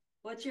 Yeah.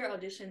 What's your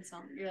audition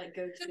song? You're like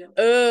go-to.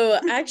 Oh,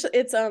 actually,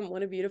 it's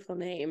What a Beautiful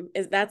Name.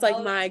 That's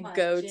like my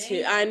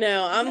go-to. Jam. I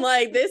know. I'm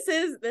like, this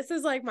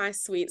is like my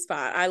sweet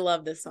spot. I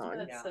love this song.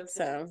 That's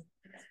so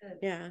cool.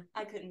 Yeah.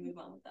 I couldn't move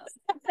on without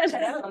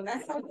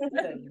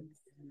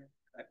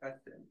that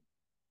question.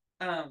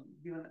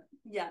 You wanna...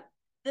 Yeah.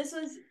 This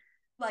was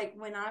like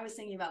when I was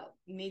thinking about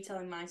me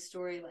telling my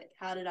story, like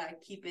how did I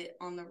keep it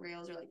on the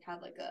rails or like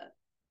have like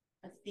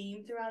a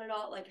theme throughout it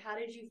all? Like how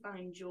did you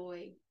find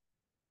joy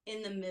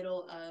in the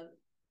middle of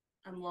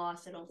I'm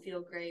lost, I don't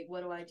feel great,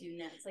 what do I do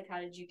next? Like how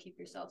did you keep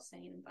yourself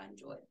sane and find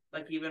joy?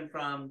 Like even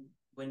from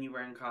when you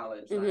were in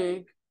college,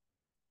 like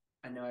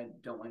I know I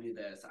don't want to do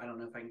this, I don't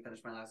know if I can finish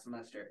my last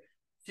semester,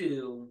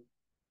 to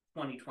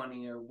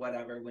 2020 or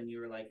whatever when you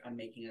were like I'm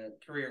making a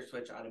career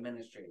switch out of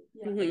ministry.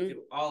 Like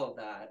through all of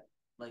that,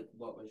 like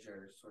what was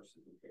your source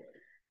of joy?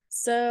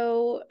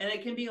 So, and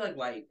it can be like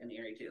light and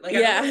airy too. Like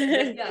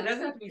it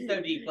doesn't have to be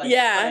so deep. Like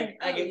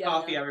I get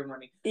coffee every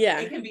morning.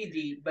 It can be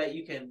deep, but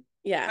you can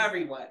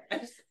everyone. I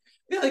just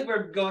feel like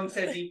we're going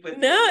so deep with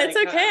it's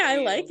like, okay. I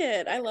like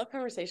it. I love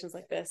conversations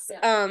like this.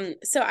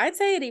 So I'd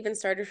say it even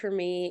started for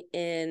me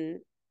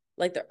in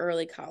like the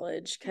early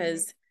college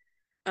because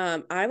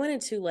I went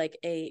into like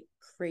a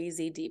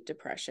crazy deep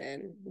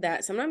depression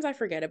that sometimes I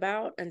forget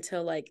about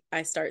until like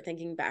I start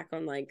thinking back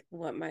on like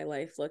what my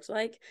life looked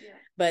like.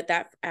 But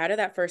that out of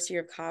that first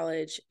year of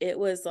college, it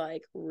was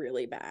like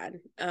really bad.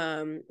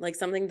 Like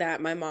something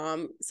that my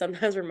mom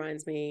sometimes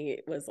reminds me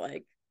was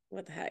like,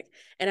 what the heck?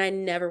 And I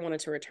never wanted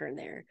to return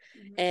there.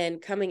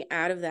 And coming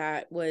out of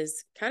that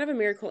was kind of a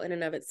miracle in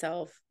and of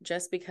itself,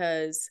 just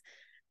because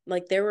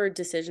like there were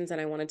decisions that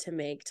I wanted to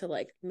make to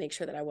like make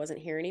sure that I wasn't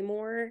here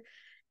anymore.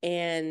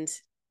 And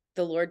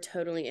the Lord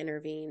totally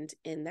intervened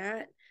in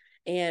that.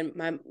 And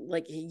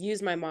he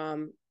used my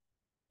mom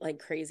like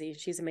crazy.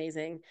 She's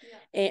amazing.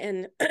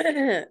 And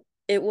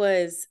it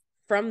was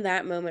from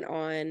that moment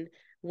on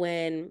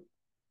when,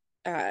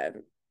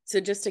 so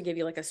just to give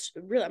you like I'm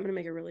going to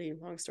make a really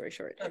long story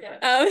short.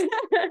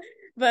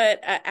 But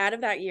out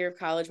of that year of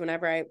college,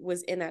 whenever I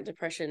was in that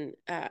depression,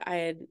 I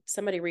had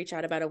somebody reach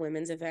out about a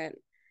women's event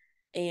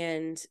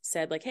and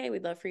said like, hey,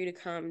 we'd love for you to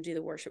come do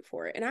the worship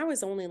for it. And I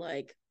was only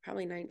like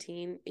probably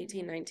 19.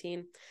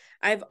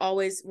 I've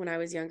always, when I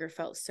was younger,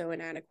 felt so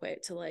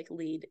inadequate to like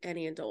lead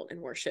any adult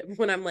in worship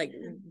when I'm like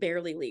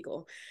barely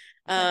legal.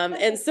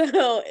 And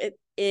so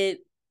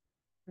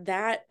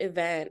that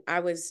event I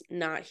was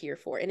not here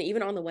for. And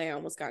even on the way, I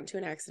almost got into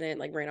an accident,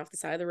 like ran off the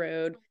side of the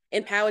road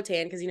in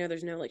Powhatan because, you know,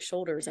 there's no like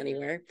shoulders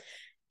anywhere.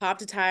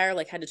 Popped a tire,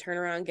 like had to turn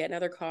around, get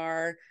another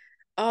car.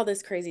 All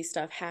this crazy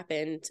stuff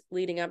happened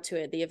leading up to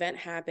it. The event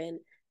happened.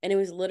 And it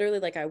was literally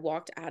like I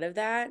walked out of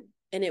that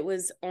and it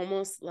was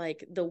almost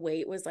like the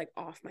weight was like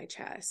off my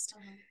chest.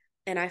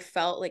 And I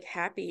felt like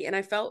happy and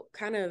I felt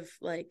kind of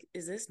like,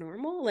 is this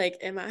normal? Like,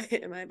 am I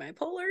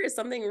bipolar? Is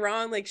something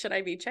wrong? Like, should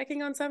I be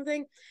checking on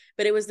something?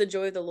 But it was the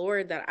joy of the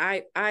Lord that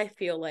I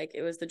feel like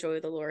it was the joy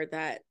of the Lord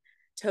that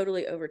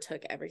totally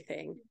overtook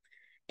everything.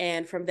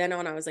 And from then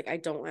on, I was like, I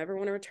don't ever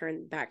want to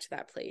return back to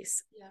that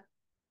place.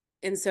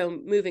 And so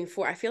moving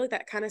forward, I feel like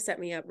that kind of set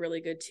me up really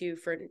good too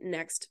for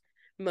next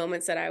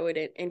moments that I would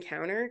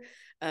encounter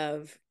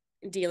of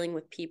dealing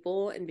with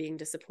people and being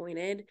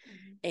disappointed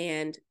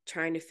and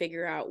trying to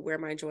figure out where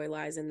my joy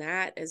lies in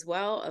that as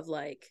well, of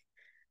like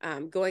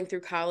going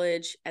through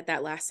college at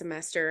that last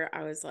semester,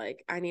 I was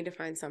like, I need to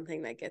find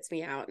something that gets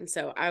me out. And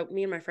so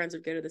me and my friends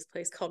would go to this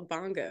place called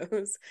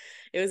Bongos.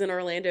 It was in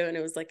Orlando, and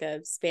it was like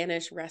a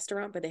Spanish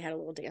restaurant, but they had a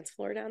little dance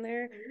floor down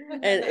there.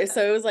 And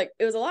so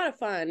it was a lot of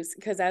fun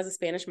because as a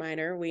Spanish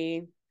minor,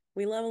 we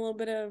love a little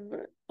bit of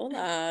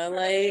hola,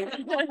 like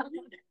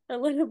a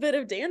little bit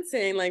of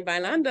dancing, like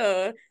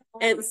bailando.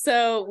 And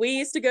so we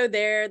used to go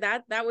there.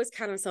 That was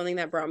kind of something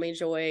that brought me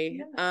joy.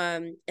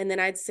 And then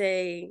I'd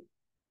say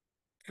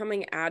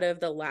coming out of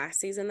the last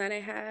season that I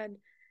had,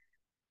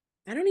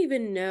 I don't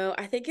even know.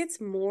 I think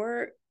it's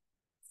more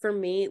for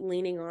me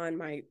leaning on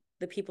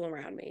the people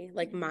around me,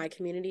 like my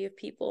community of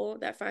people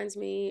that finds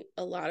me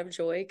a lot of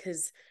joy.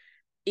 Because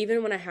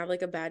even when I have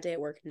like a bad day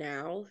at work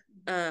now,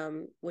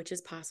 which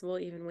is possible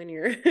even when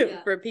you're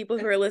for people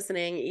who are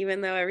listening, even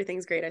though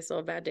everything's great, I still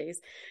have bad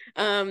days.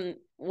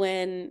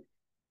 When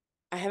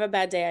I have a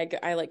bad day,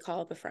 I like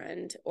call up a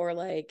friend or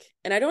like,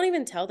 and I don't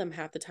even tell them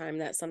half the time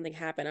that something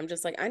happened. I'm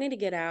just like, I need to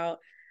get out.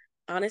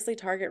 Honestly,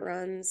 Target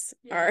runs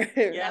are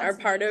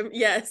part of,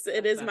 yes,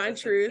 it is my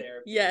truth.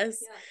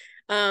 Yes.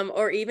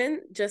 Or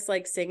even just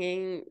like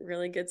singing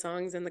really good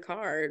songs in the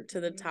car to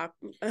the top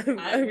of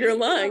your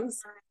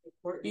lungs.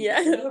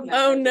 Yeah.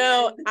 Oh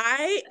no,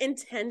 I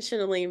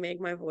intentionally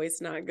make my voice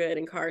not good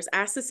in cars.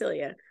 Ask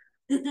Cecilia.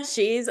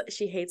 She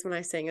hates when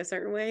I sing a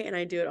certain way, and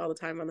I do it all the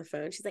time on the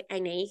phone. She's like, I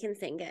know you can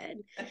sing good.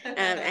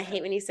 I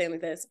hate when you sing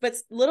like this. But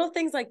little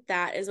things like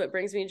that is what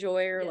brings me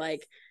joy, or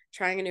like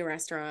trying a new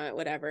restaurant,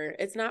 whatever.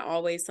 It's not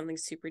always something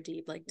super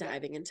deep, like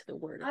diving into the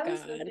word of God.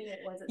 It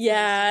wasn't.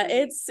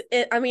 Yeah,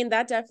 I mean,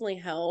 that definitely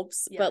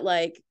helps, but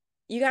like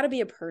you got to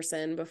be a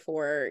person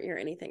before you're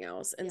anything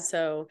else. And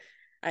so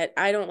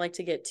I don't like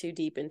to get too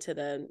deep into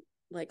the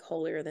like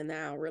holier than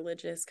thou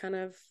religious kind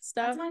of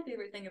stuff. That's my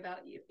favorite thing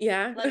about you.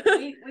 Yeah. Like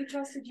we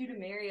trusted you to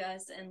marry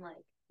us, and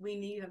like we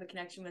knew you have a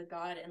connection with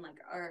God and like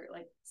our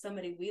like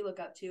somebody we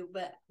look up to.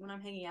 But when I'm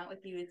hanging out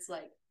with you, it's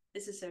like,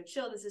 this is so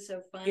chill, this is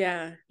so fun.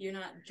 Yeah. You're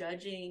not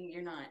judging,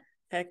 you're not.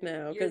 Heck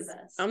no, because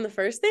I'm the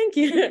first. Thank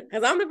you,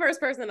 because I'm the first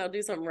person that'll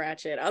do something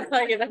ratchet. I'll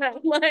tell you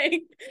that.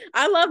 Like,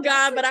 I love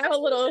God, but I'm a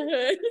little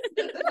hood.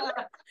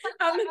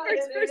 I'm the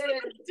first person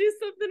to do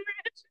something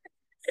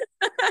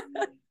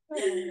ratchet.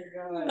 Oh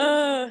my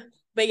God.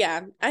 But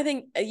yeah, I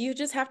think you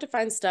just have to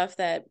find stuff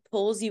that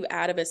pulls you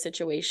out of a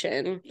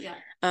situation,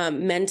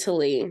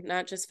 mentally,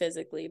 not just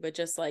physically, but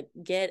just like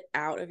get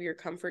out of your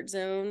comfort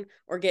zone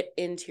or get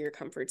into your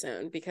comfort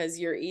zone, because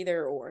you're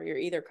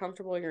either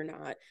comfortable or you're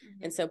not.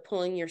 And so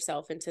pulling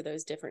yourself into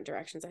those different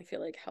directions, I feel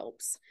like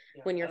helps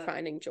when you're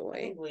finding joy.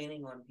 I think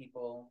leaning on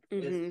people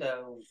is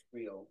so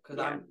real,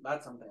 because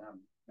that's something I'm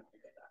not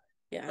good at.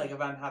 Yeah. Like if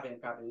I'm having a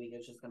crappy week,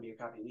 it's just gonna be a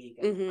crappy week,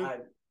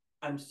 and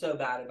I'm so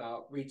bad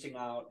about reaching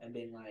out and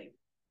being like,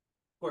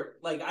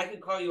 like I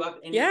could call you up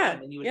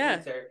anytime and you would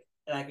answer,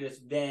 and I could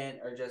just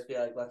vent or just be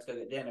like, let's go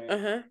get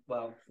dinner.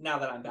 Well, now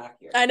that I'm back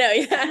here, I know,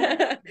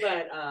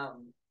 but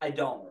I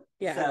don't.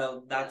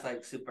 So that's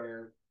like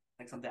super,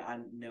 like something I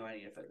know I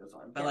need to focus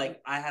on. But like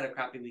I had a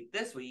crappy week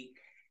this week.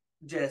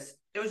 It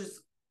was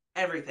just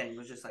everything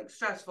was just like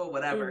stressful,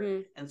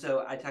 whatever. And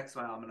so I texted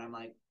my mom and I'm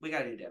like, we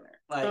gotta do dinner.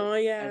 Like,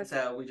 and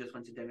so we just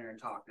went to dinner and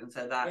talked. And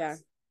so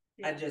that's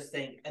I just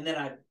think, and then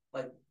I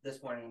like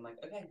this morning I'm like,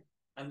 okay,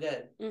 I'm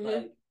good.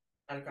 Like,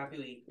 had a crappy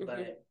week, but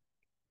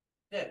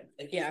good.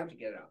 Like, you just have to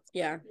get it out.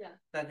 Yeah.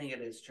 I think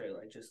it is true.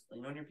 Like, just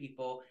lean on your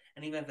people,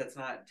 and even if it's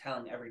not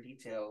telling every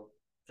detail,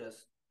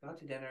 just go out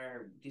to dinner,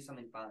 or do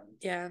something fun.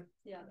 Yeah.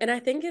 And I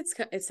think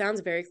it sounds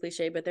very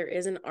cliche, but there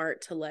is an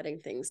art to letting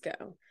things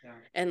go. Yeah.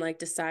 And like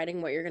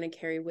deciding what you're going to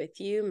carry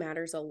with you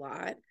matters a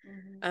lot.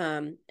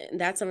 And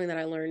that's something that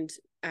I learned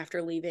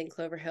after leaving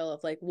Clover Hill,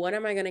 of like, what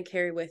am I going to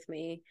carry with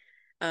me?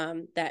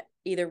 That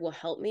either will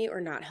help me or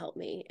not help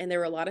me. And there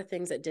were a lot of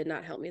things that did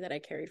not help me that I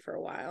carried for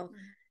a while.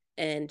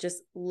 And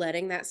just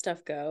letting that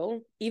stuff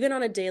go, even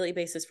on a daily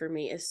basis, for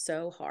me is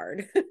so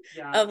hard.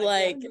 Of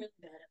like,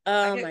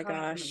 oh my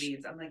gosh.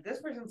 I'm like, this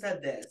person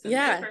said this, and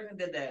this person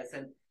did this,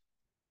 and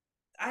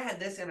I had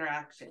this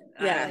interaction.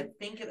 And I like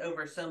think it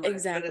over so much.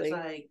 Exactly. But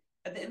it's like,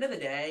 at the end of the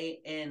day,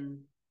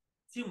 in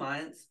 2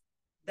 months,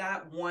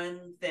 that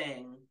one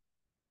thing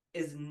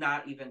is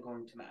not even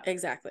going to matter.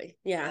 Exactly.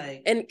 Yeah.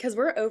 Like, and because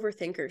we're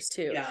overthinkers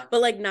too. Yeah. But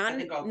like not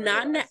in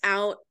an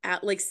out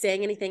like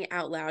saying anything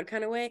out loud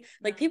kind of way.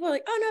 Like people are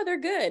like, oh no, they're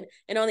good.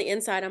 And on the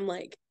inside, I'm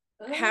like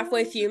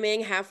halfway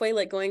fuming, halfway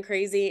like going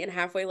crazy, and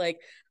halfway like,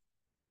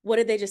 what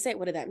did they just say?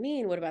 What did that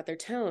mean? What about their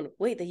tone?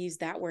 Wait, they used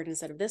that word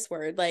instead of this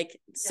word. Like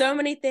so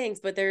many things,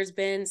 but there's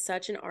been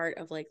such an art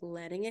of like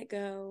letting it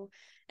go.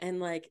 And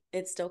like,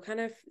 it still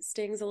kind of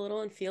stings a little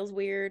and feels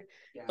weird,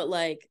 but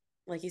like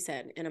you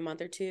said, in a month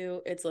or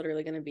two, it's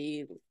literally going to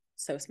be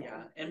so small.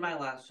 Yeah. In my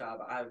last job,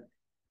 I've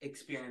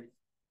experienced,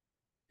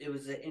 it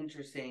was an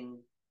interesting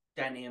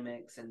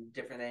dynamics and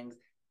different things.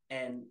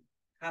 And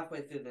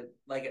halfway through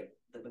at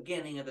the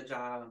beginning of the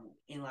job, I'm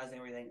analyzing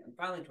everything. And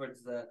finally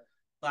towards the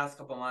last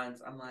couple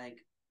months, I'm like,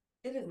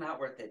 it is not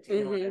worth it to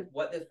analyze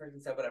what this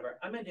person said, whatever.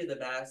 I'm going to do the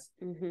best.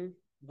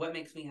 What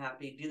makes me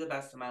happy, do the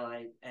best of my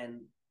life.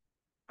 And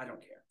I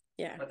don't care.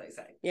 Yeah. what they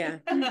say. Yeah.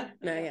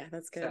 No, yeah,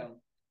 that's good. So,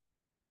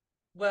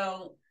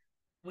 well,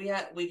 we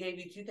gave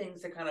you 2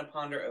 things to kind of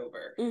ponder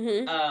over.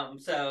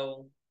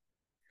 So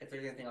if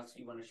there's anything else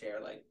you want to share,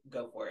 like,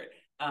 go for it.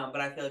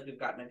 But I feel like we've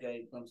gotten a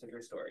good glimpse of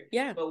your story.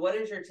 Yeah. But what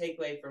is your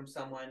takeaway from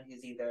someone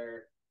who's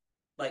either,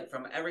 like,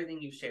 from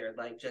everything you shared,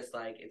 like, just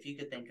like, if you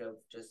could think of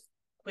just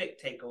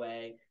quick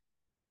takeaway,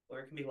 or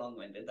it can be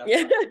long-winded, that's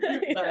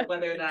fine. But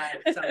whether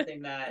that's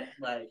something that,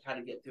 like, how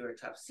to get through a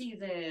tough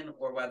season,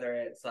 or whether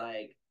it's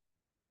like,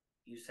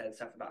 you said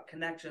stuff about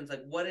connections,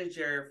 like, what is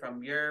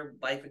from your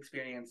life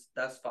experience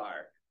thus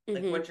far,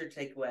 like, what's your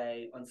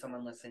takeaway on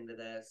someone listening to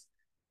this,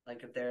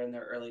 like, if they're in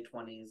their early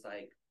 20s,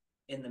 like,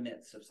 in the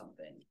midst of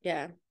something?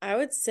 Yeah, I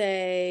would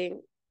say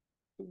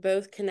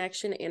both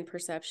connection and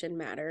perception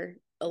matter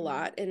a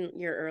lot in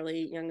your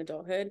early young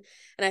adulthood.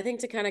 And I think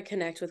to kind of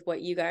connect with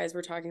what you guys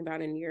were talking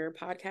about in your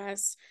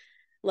podcast,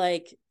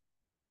 like,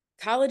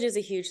 college is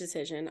a huge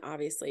decision,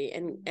 obviously,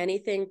 and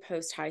anything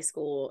post high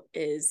school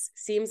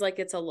seems like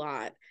it's a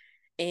lot.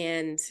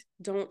 And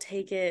don't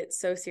take it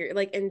so serious.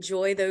 Like,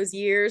 enjoy those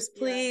years,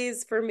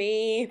 please. For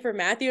me, for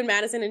Matthew and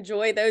Madison,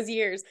 enjoy those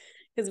years,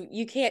 because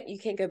you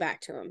can't go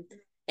back to them.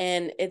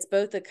 And it's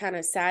both a kind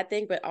of sad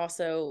thing, but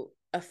also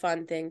a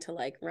fun thing to,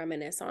 like,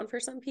 reminisce on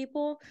for some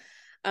people.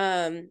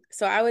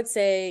 So I would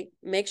say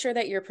make sure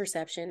that your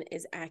perception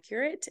is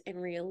accurate and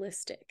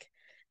realistic.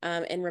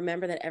 And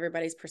remember that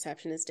everybody's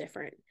perception is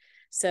different.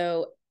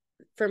 So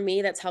for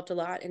me, that's helped a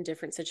lot in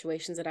different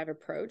situations that I've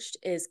approached,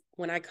 is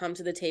when I come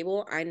to the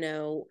table, I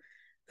know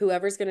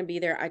whoever's going to be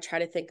there, I try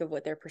to think of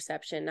what their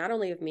perception, not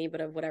only of me,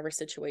 but of whatever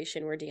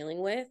situation we're dealing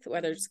with,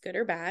 whether it's good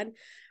or bad.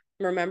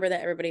 Remember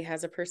that everybody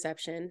has a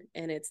perception,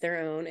 and it's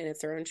their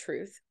own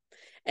truth.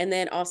 And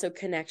then also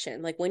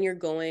connection. Like, when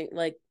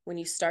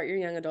you start your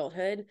young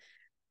adulthood,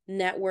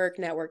 network.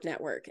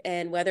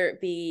 And whether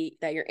it be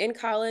that you're in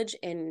college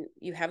and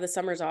you have the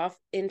summers off,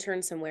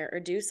 intern somewhere, or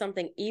do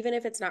something, even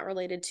if it's not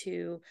related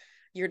to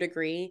your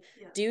degree,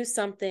 do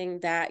something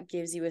that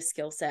gives you a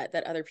skill set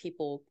that other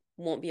people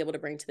won't be able to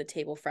bring to the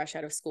table fresh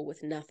out of school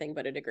with nothing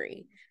but a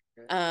degree.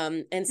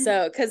 And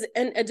so, because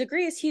a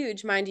degree is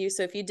huge, mind you.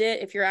 So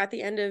if you're at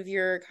the end of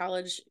your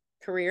college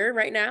career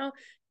right now,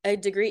 a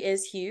degree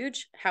is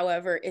huge.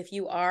 However, if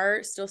you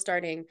are still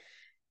starting,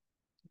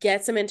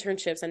 get some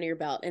internships under your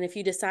belt. And if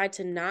you decide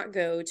to not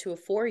go to a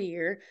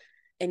 4-year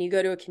and you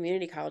go to a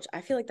community college, I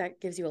feel like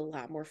that gives you a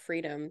lot more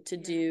freedom to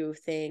do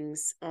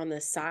things on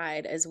the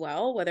side as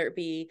well, whether it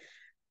be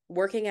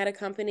working at a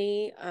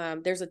company.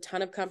 There's a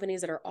ton of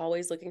companies that are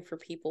always looking for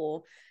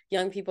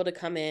young people to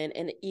come in.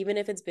 And even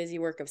if it's busy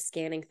work of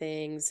scanning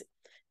things,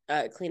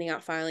 cleaning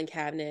out filing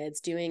cabinets,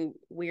 doing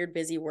weird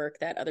busy work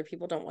that other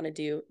people don't want to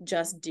do,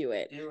 just do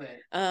it.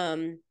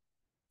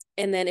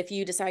 And then if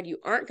you decide you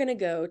aren't going to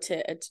go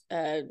to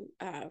a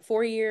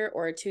 4-year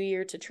or a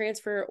 2-year to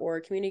transfer, or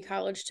a community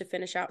college to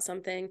finish out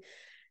something,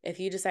 if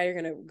you decide you're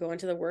going to go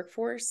into the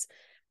workforce,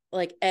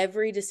 like,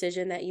 every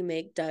decision that you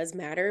make does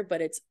matter,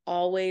 but it's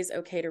always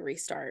okay to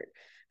restart.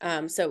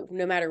 So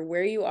no matter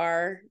where you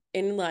are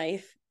in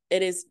life,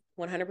 it is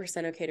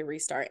 100% okay to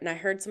restart. And I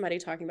heard somebody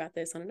talking about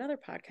this on another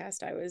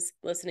podcast I was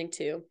listening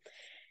to.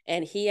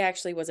 And he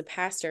actually was a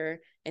pastor,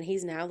 and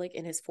he's now, like,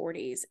 in his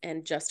 40s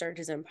and just started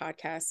his own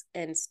podcast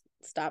and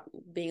stopped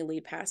being a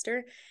lead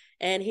pastor.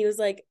 And he was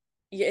like,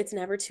 it's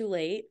never too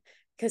late,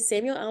 because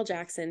Samuel L.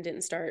 Jackson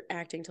didn't start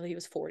acting till he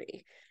was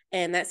 40.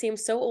 And that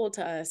seems so old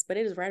to us, but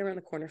it is right around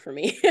the corner for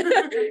me.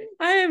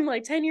 I am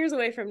like 10 years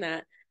away from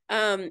that.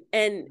 And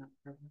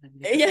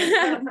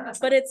yeah,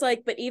 but it's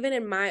like, but even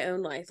in my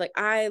own life, like,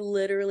 I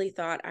literally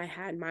thought I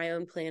had my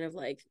own plan of,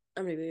 like,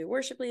 I'm going to be a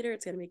worship leader.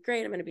 It's going to be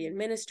great. I'm going to be in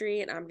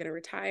ministry, and I'm going to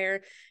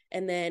retire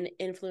and then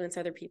influence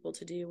other people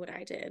to do what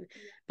I did.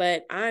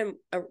 But I'm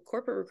a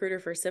corporate recruiter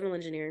for a civil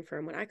engineering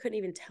firm when I couldn't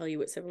even tell you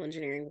what civil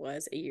engineering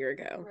was a year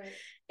ago.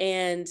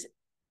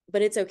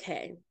 But it's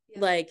okay.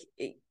 Like,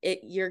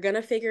 you're going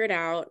to figure it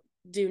out.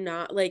 Do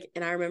not, like,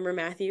 and I remember,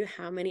 Matthew,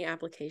 how many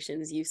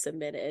applications you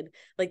submitted.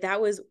 Like, that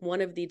was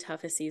one of the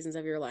toughest seasons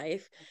of your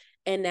life.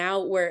 And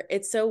now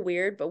it's so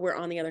weird, but we're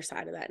on the other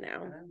side of that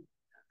now.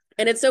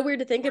 And it's so weird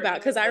to think about,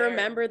 because I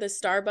remember the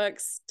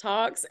Starbucks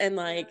talks, and,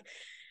 like,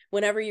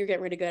 whenever you're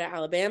getting ready to go to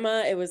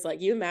Alabama, it was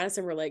like you and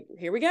Madison were like,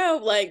 here we go.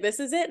 Like, this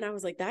is it. And I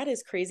was like, that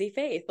is crazy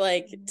faith.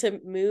 Like, to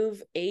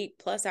move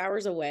 8+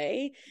 hours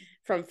away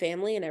from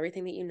family and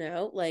everything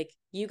that, like,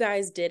 you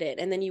guys did it.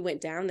 And then you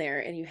went down there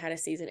and you had a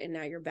season, and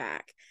now you're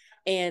back.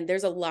 And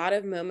there's a lot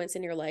of moments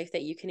in your life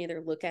that you can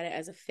either look at it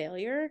as a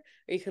failure,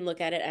 or you can look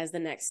at it as the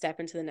next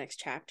step into the next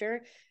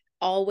chapter.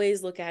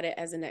 Always look at it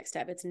as the next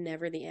step. It's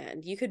never the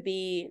end. You could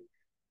be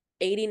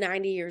 80,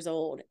 90 years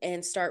old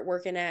and start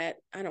working at,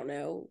 I don't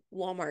know,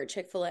 Walmart,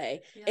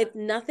 Chick-fil-A.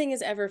 Nothing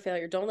is ever a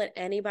failure. Don't let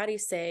anybody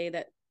say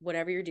that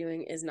whatever you're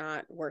doing is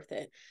not worth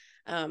it.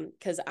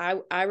 Because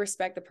I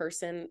respect the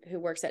person who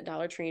works at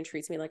Dollar Tree and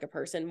treats me like a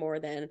person more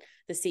than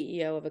the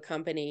CEO of a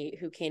company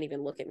who can't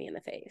even look at me in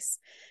the face.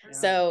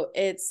 So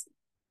it's,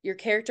 your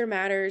character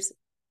matters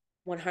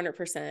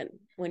 100%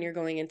 when you're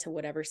going into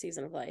whatever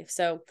season of life.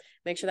 So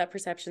make sure that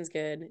perception's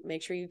good.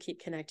 Make sure you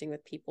keep connecting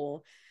with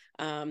people.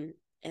 And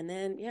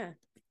then,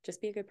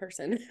 just be a good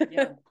person.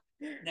 Yeah.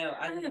 No,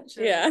 I think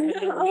Yeah. me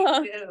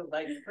too.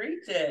 Like,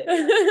 preach it.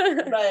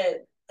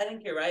 But I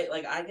think you're right.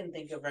 Like, I can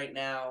think of right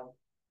now,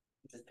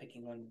 just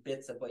picking on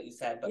bits of what you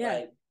said, but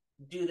like,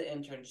 do the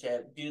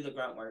internship, do the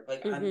grunt work.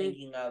 Like, I'm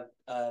thinking of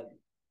a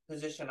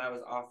position I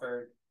was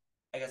offered.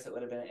 I guess it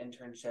would have been an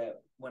internship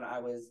when I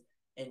was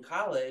in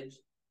college.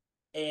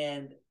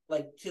 And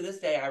like, to this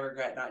day, I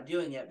regret not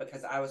doing it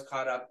because I was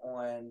caught up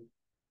on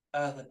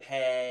the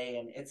pay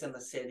and it's in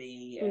the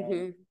city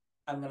and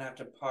I'm going to have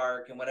to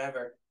park and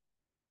whatever.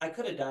 I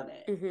could have done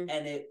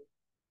it.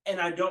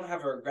 And I don't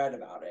have a regret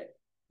about it.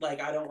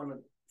 Like, I don't want to,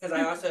 because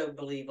I also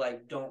believe,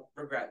 like, don't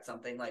regret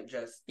something, like,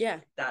 just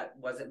that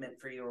wasn't meant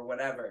for you or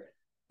whatever.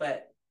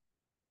 But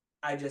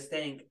I just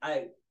think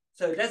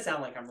so it does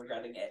sound like I'm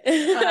regretting it.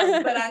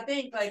 But I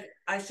think, like,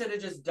 I should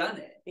have just done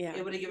it.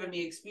 It would have given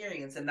me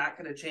experience, and that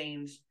could have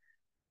changed,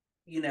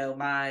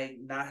 my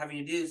not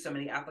having to do so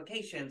many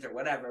applications or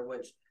whatever,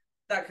 which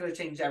that could have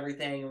changed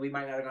everything, and we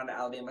might not have gone to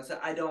Alabama. So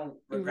I don't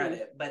regret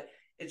it, but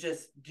it's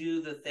just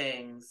do the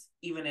things,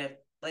 even if,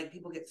 like,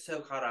 people get so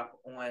caught up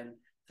on,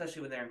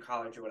 especially when they're in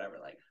college or whatever,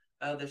 like,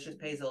 oh, this just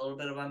pays a little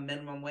bit of a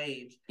minimum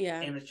wage,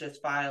 and it's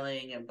just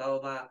filing and blah, blah,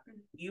 blah.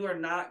 You are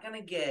not going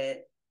to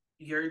get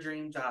your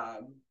dream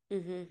job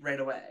right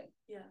away.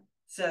 Yeah.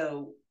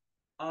 So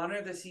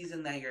honor the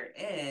season that you're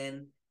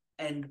in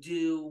and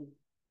do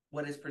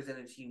what is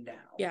presented to you now.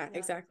 Yeah,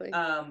 exactly.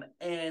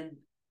 And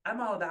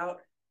I'm all about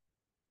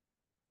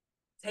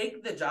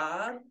take the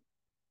job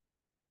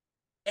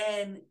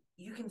and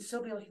you can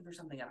still be looking for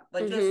something else.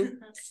 Like,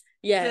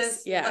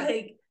 just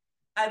like,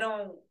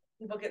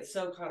 people get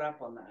so caught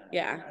up on that.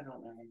 Yeah. I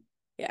don't know.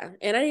 Yeah.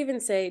 And I'd even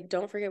say,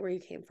 don't forget where you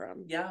came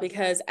from. Yeah.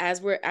 Because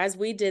as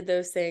we did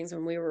those things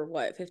when we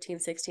were 15,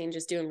 16,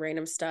 just doing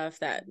random stuff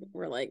that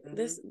we're like,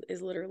 this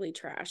is literally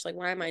trash. Like,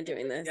 why am I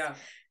doing this? Yeah.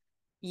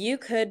 You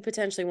could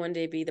potentially one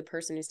day be the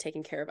person who's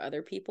taking care of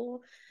other people.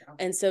 Yeah.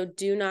 And so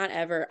do not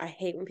ever, I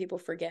hate when people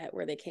forget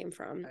where they came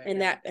from.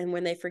 And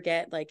when they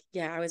forget, like,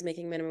 I was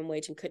making minimum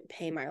wage and couldn't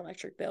pay my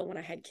electric bill when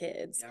I had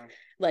kids. Yeah.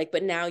 Like,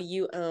 but now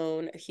you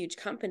own a huge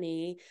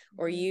company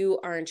or you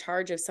are in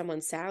charge of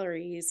someone's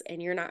salaries and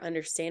you're not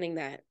understanding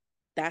that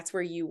that's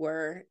where you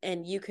were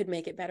and you could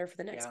make it better for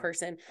the next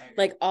person.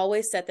 Like,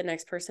 always set the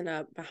next person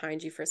up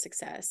behind you for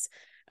success.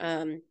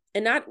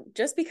 And not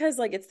just because,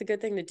 like, it's the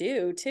good thing to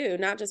do too,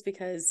 not just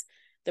because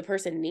the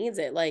person needs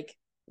it. Like,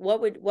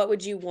 what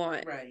would you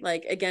want? Right.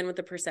 Like, again, with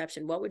the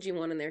perception, what would you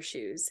want in their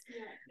shoes?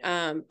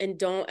 Yeah. And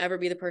don't ever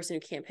be the person who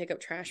can't pick up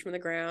trash from the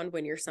ground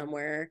when you're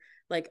somewhere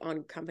like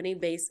on company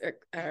base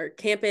or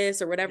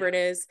campus or whatever it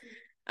is.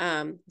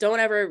 Don't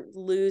ever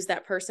lose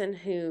that person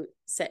who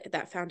set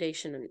that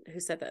foundation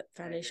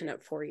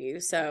up for you.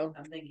 So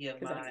I'm thinking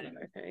of my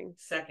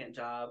second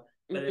job,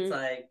 but it's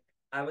like,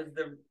 I was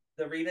the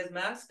Rita's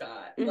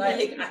mascot.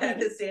 Like, I had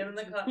to stand in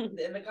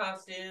the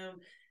costume,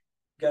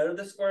 go to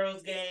the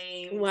Squirrels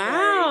game.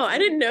 Wow, I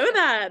didn't know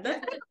that.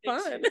 That's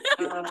fun.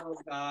 Oh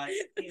God,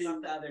 came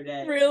up the other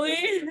day.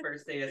 Really? The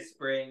first day of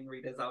spring,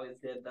 Rita's always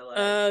did the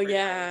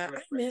I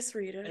miss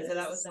Rita's. And so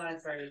that was my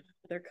first.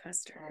 Their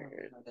custard. I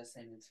don't have the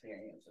same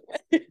experience,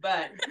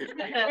 but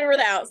we were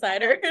the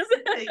outsiders.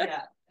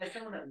 Yeah, as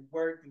someone that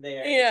worked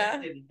there,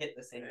 it didn't hit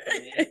the same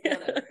thing.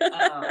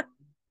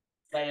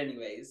 But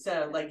anyways,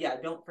 so, like,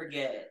 don't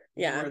forget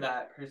you were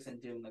that person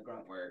doing the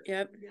grunt work.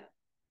 Yep.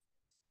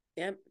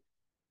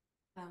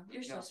 Wow,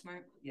 you're so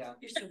smart. Yeah.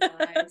 You're so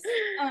wise.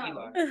 You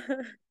are.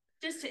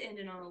 Just to end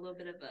it on a little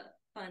bit of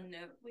a fun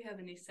note, we have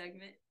a new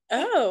segment.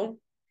 Oh.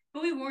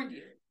 But we warned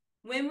you.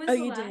 When was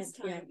the last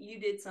time you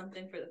did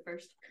something for the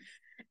first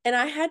time? And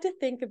I had to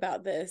think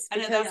about this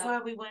because that's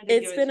why we wanted to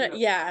it's been Do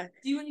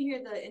you want to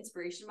hear the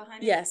inspiration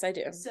behind it? Yes, I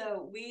do.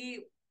 So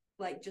we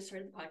just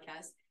heard the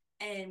podcast.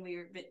 And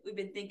we've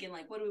been thinking,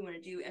 like, what do we want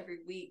to do every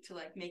week to,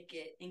 like, make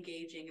it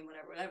engaging and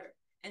whatever.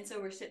 And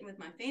so we're sitting with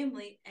my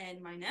family, and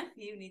my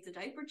nephew needs a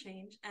diaper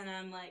change. And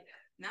I'm like,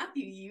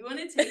 Matthew, you want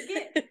to take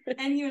it?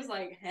 And he was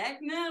like, heck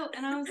no.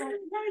 And I was like,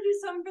 we got to do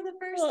something for the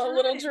first time.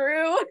 Little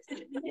Drew. I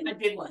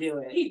didn't do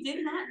it. He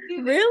did not do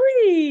it.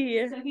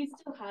 Really? So he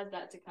still has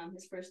that to come,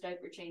 his first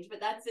diaper change.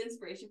 But that's the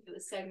inspiration for the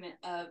segment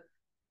of,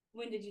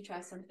 when did you try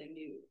something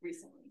new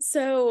recently?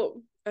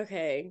 So,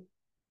 okay.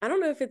 I don't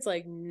know if it's,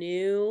 like,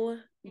 new,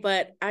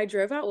 but I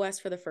drove out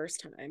west for the first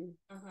time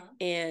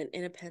and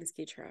in a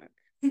Penske truck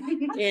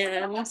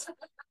and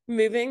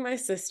moving my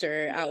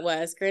sister out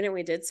west. Granted,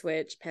 we did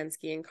switch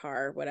Penske and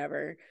car,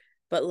 whatever,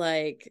 but,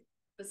 like,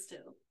 but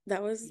still,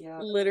 that was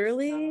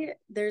literally,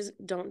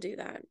 don't do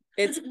that.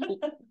 It's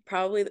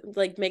probably,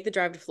 like, make the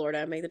drive to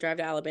Florida, make the drive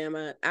to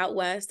Alabama. Out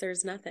west,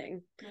 there's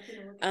nothing.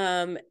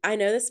 I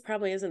know this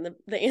probably isn't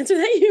the answer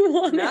that you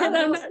wanted.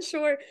 No. I'm not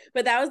sure,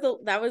 but that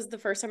was the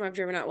first time I've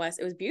driven out west.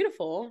 It was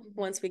beautiful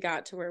once we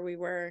got to where we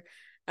were.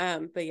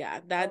 But yeah,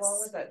 how long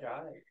was that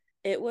drive?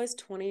 It was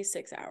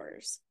 26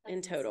 hours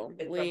in total.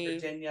 It's from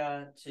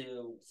Virginia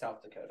to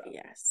South Dakota.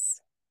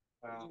 Yes.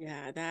 Wow.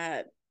 Yeah,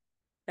 that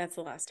That's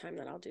the last time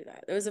that I'll do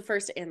that. It was the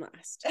first and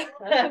last.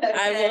 Okay.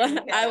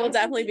 I will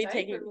definitely be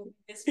taking.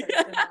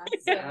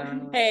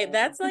 Hey,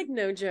 that's like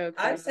no joke.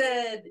 I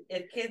said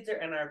if kids are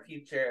in our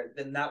future,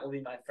 then that will be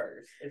my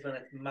first. Is when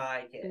it's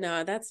my kid.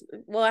 No,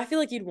 I feel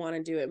like you'd want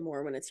to do it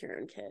more when it's your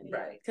own kid,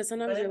 right? Because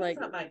sometimes you're like,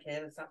 it's not my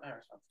kid. It's not my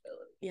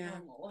responsibility. Yeah.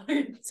 Oh,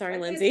 sorry,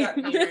 That Lindsay. That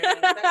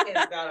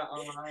kid's got it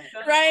online.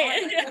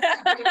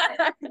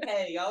 Right.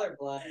 Hey, y'all are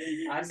blood.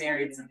 I'm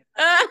married.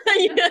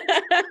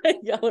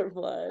 Y'all are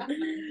blood.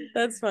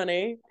 That's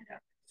funny.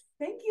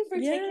 Thank you for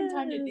taking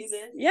time to do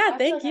this. Yeah,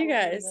 thank you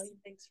guys.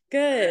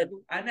 Good.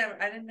 I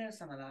didn't know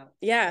some of that.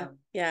 Yeah,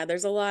 yeah.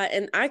 There's a lot,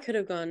 and I could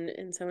have gone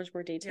in so much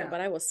more detail, Yeah. but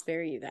I will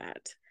spare you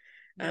that.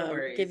 No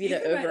worries. Give you the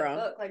could write a overall.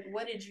 book, like,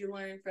 what did you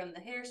learn from the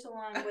hair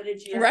salon? What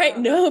did you Right?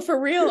 No, for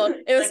real.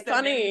 It was like the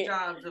funny. many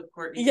jobs of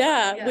Courtney.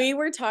 Yeah, we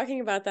were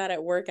talking about that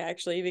at work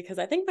actually, because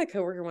I think my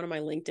coworker went on my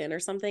LinkedIn or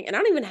something, and I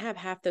don't even have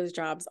half those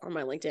jobs on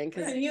my LinkedIn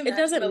because it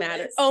doesn't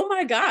matter. Oh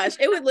my gosh,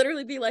 it would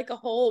literally be like a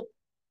whole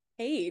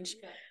page.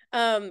 Yeah.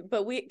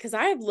 But because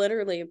I have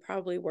literally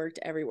probably worked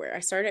everywhere.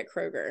 I started at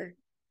Kroger,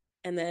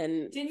 and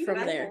then from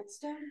there,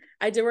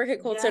 I did work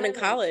at Cold Stone in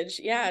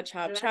college. Yeah,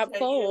 chop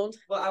cold.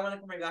 Well, I want to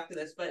come right back to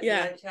this, but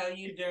yeah. Did I tell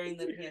you during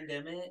the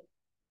pandemic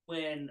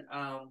when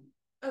oh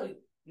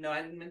no,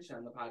 I didn't mention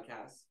on the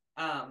podcast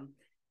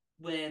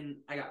when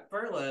I got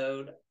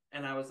furloughed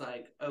and I was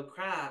like, oh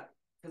crap,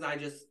 because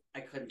I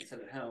couldn't sit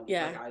at home.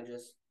 Yeah, like I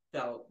just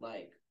felt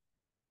like,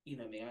 you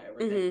know me,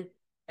 everything,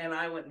 and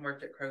I went and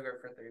worked at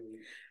Kroger for 3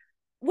 weeks.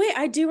 Wait,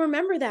 I do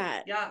remember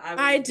that. Yeah,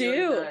 I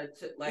do.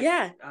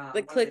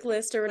 The click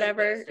list or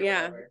whatever.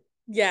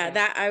 Yeah,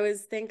 that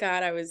thank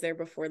God I was there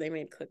before they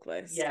made click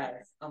list.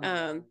 Yes.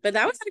 But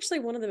that was actually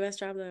one of the best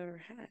jobs I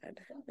ever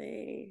had.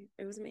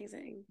 It was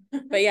amazing.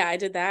 But yeah, I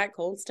did that,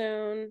 Cold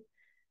Stone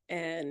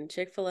and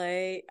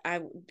Chick-fil-A.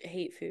 I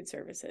hate food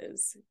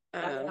services.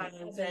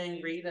 I'm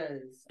saying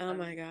Rita's. Oh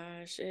my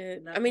gosh.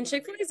 I mean,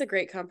 Chick-fil-A is a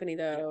great company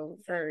though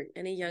for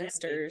any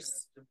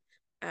youngsters.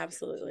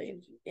 Absolutely.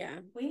 Yeah.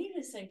 We need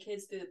to send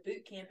kids through the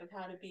boot camp of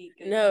how to be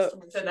good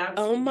customers.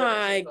 Oh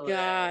my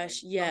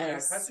gosh. Yes. Oh my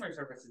God, customer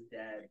service is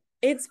dead.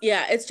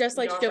 It's just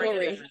like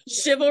Chivalry.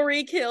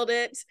 Chivalry killed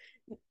it.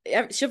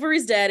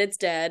 Chivalry's dead. It's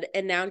dead.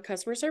 And now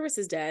customer service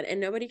is dead. And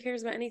nobody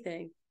cares about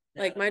anything.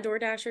 No. Like my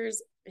DoorDashers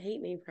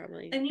hate me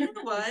probably. And you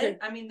know what?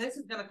 I mean, this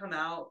is going to come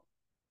out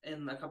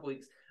in a couple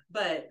weeks.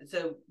 But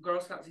so Girl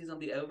Scout season will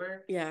be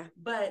over. Yeah.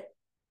 But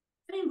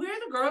I mean, where are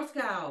the Girl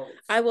Scouts?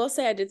 I will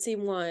say I did see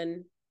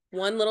one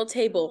little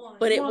table,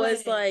 but it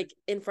was like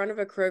in front of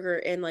a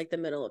Kroger in like the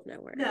middle of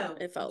nowhere. No,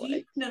 it felt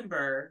like.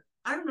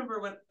 I remember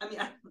when, I mean,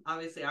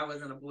 obviously I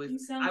wasn't a Boy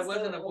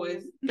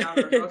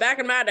Scout back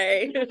in my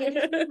day.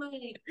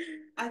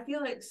 I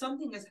feel like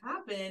something has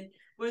happened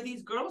where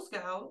these Girl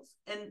Scouts,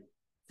 and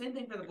same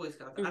thing for the Boy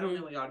Scouts. I don't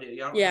know what y'all do.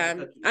 Y'all don't have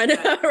cookies, I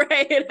know,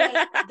 right?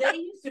 But they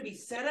used to be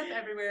set up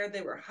everywhere.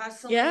 They were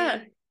hustling.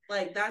 Yeah.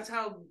 Like that's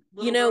how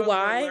you know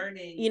why?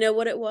 Learning. You know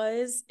what it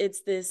was?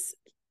 It's this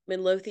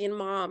Midlothian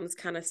moms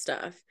kind of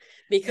stuff,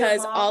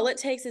 because all it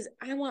takes is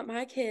I want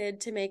my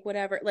kid to make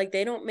whatever, like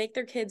they don't make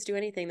their kids do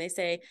anything. They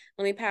say,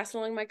 let me pass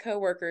along my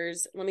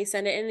coworkers, let me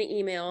send it in an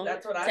email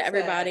to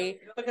everybody,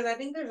 because I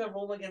think there's a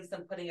rule against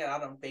them putting it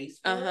out on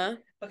Facebook.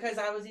 Because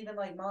I was even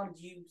like, Mom,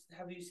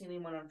 have you seen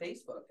anyone on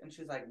Facebook? And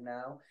she's like,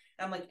 no.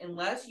 And I'm like,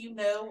 unless you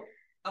know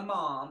a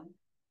mom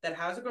that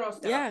has a Girl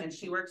Scout and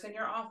she works in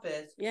your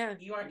office,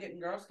 you aren't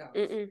getting Girl Scouts.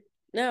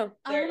 No,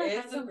 I want to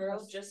have some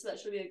girls just so that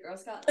she'll be a Girl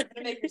Scout. I'm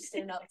gonna make her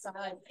stand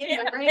outside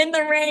in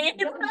the rain.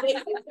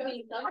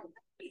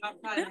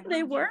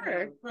 They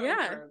were,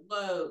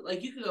 low.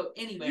 Like you could go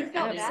anywhere. You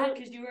felt bad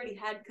because you already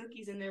had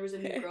cookies and there was a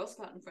new Girl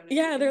Scout in front of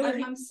you. Yeah, they're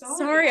like, I'm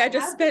sorry, I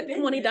just spent $20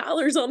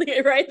 on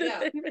the right.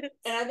 And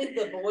I think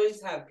the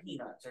boys have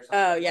peanuts or something.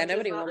 Oh yeah,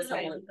 nobody wants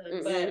that.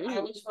 But I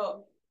always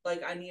felt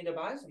like I needed to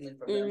buy something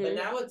from them. But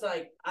now it's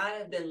like I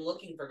have been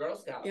looking for Girl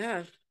Scouts.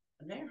 Yeah,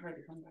 and they're hard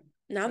to come by.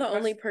 Now the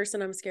only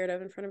person I'm scared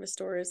of in front of a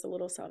store is the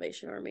little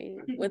Salvation Army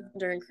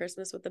during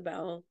Christmas with the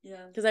bell.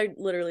 Yeah, because I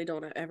literally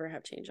don't ever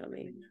have change on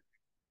me.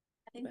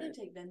 I think they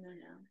take Venmo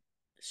now.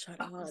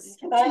 Shut up.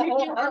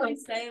 I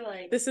say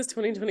like this is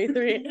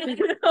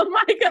 2023. Oh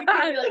my God.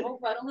 Like, oh,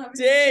 I don't have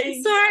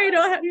sorry, I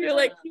don't have. You're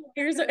like,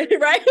 here's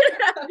right.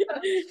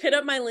 Hit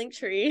up my link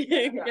tree.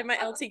 Get my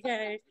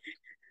LTK.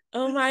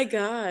 Oh my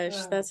gosh,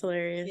 that's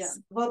hilarious. Yeah.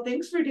 Well,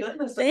 thanks for doing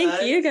this.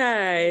 Thank you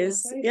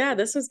guys. Yeah,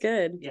 this was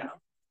good. Yeah.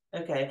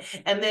 Okay.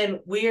 And then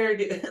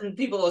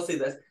people will see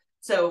this.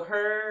 So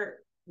her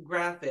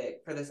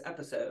graphic for this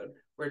episode,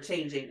 we're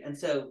changing. And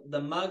so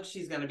the mug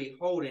she's going to be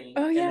holding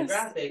in the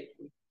graphic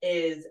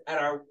is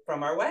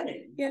from our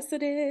wedding. Yes,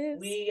 it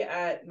is. We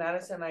at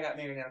Madison and I got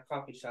married in a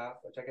coffee shop,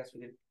 which I guess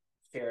we could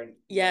share.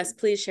 Yes,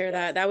 please share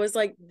that. That was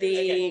like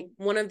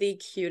one of the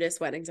cutest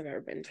weddings I've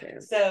ever been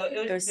to. So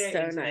it was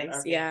so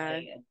nice. Yeah.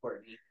 And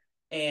Courtney.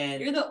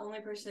 And you're the only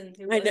person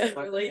who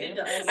related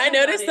to us. I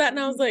noticed that and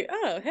I was like,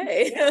 oh,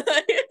 hey.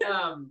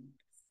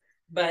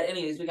 But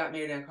anyways, we got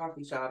married in a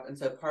coffee shop, and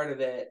so part of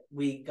it,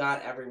 we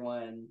got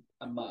everyone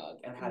a mug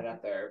and had it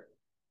at their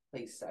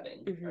place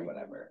setting or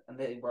whatever, and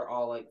they were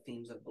all like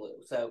themes of blue.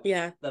 So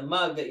yeah, the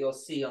mug that you'll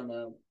see on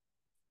the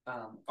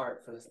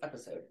art for this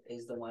episode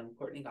is the one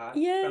Courtney got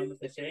from the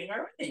Fishing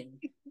Our Wedding.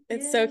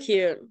 It's so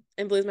cute,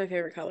 and blue's my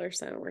favorite color,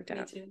 so it worked Me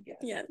out. too.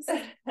 Yes.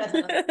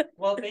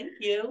 Well, thank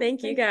you.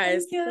 Thank you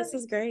guys. This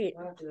is great.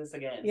 We'll have to do this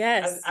again.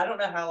 Yes. I don't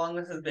know how long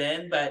this has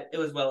been, but it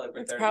was well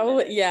over 30 probably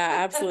minutes. Yeah,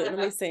 absolutely.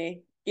 Let me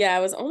see. Yeah,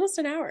 it was almost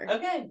an hour.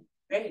 Okay,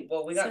 great.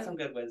 Well, we got some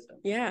good wisdom.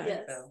 Yeah.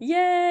 Yes. So.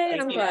 Yay!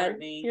 I'm you, glad.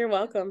 Courtney. You're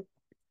welcome.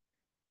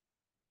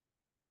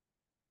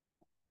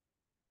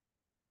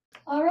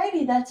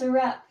 Alrighty, that's a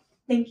wrap.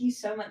 Thank you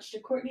so much to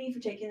Courtney for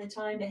taking the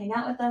time to hang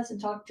out with us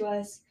and talk to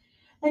us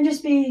and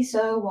just be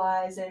so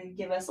wise and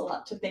give us a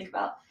lot to think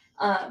about.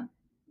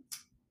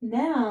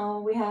 Now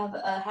we have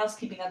a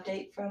housekeeping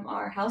update from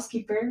our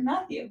housekeeper,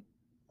 Matthew.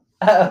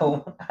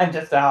 Oh, I'm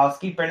just a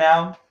housekeeper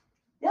now?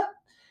 Yep.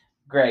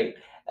 Great.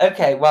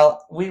 Okay,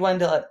 well, we wanted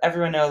to let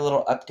everyone know a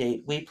little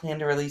update. We plan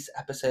to release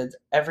episodes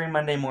every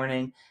Monday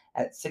morning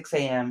at 6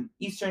 a.m.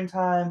 Eastern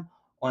Time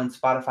on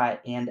Spotify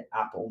and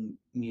Apple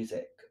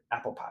Music,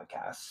 Apple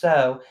Podcasts.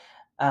 So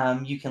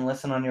you can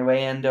listen on your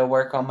way into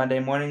work on Monday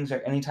mornings or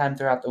anytime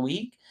throughout the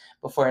week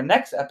before our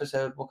next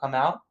episode will come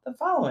out the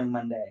following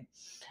Monday.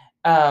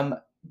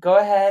 Go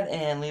ahead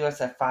and leave us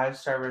a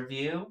 5-star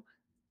review.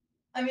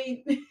 I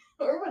mean,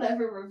 or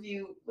whatever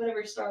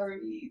star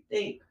review you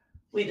think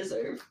we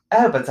deserve. I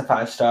hope it's a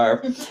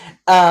 5-star.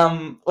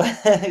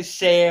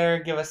 Share,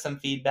 give us some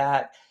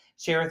feedback.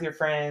 Share with your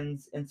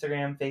friends,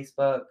 Instagram,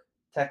 Facebook,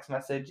 text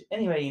message,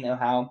 any way you know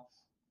how.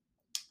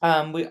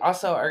 We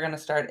also are going to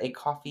start a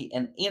coffee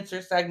and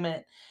answer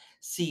segment,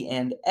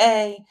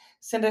 C&A.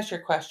 Send us your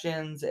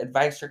questions,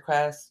 advice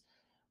requests,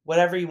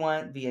 whatever you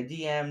want via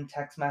DM,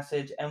 text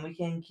message, and we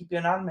can keep you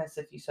anonymous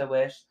if you so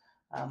wish,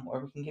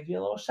 or we can give you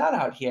a little shout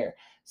out here.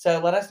 So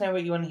let us know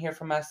what you want to hear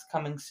from us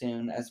coming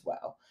soon as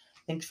well.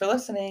 Thanks for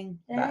listening.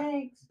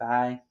 Thanks.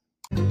 Bye.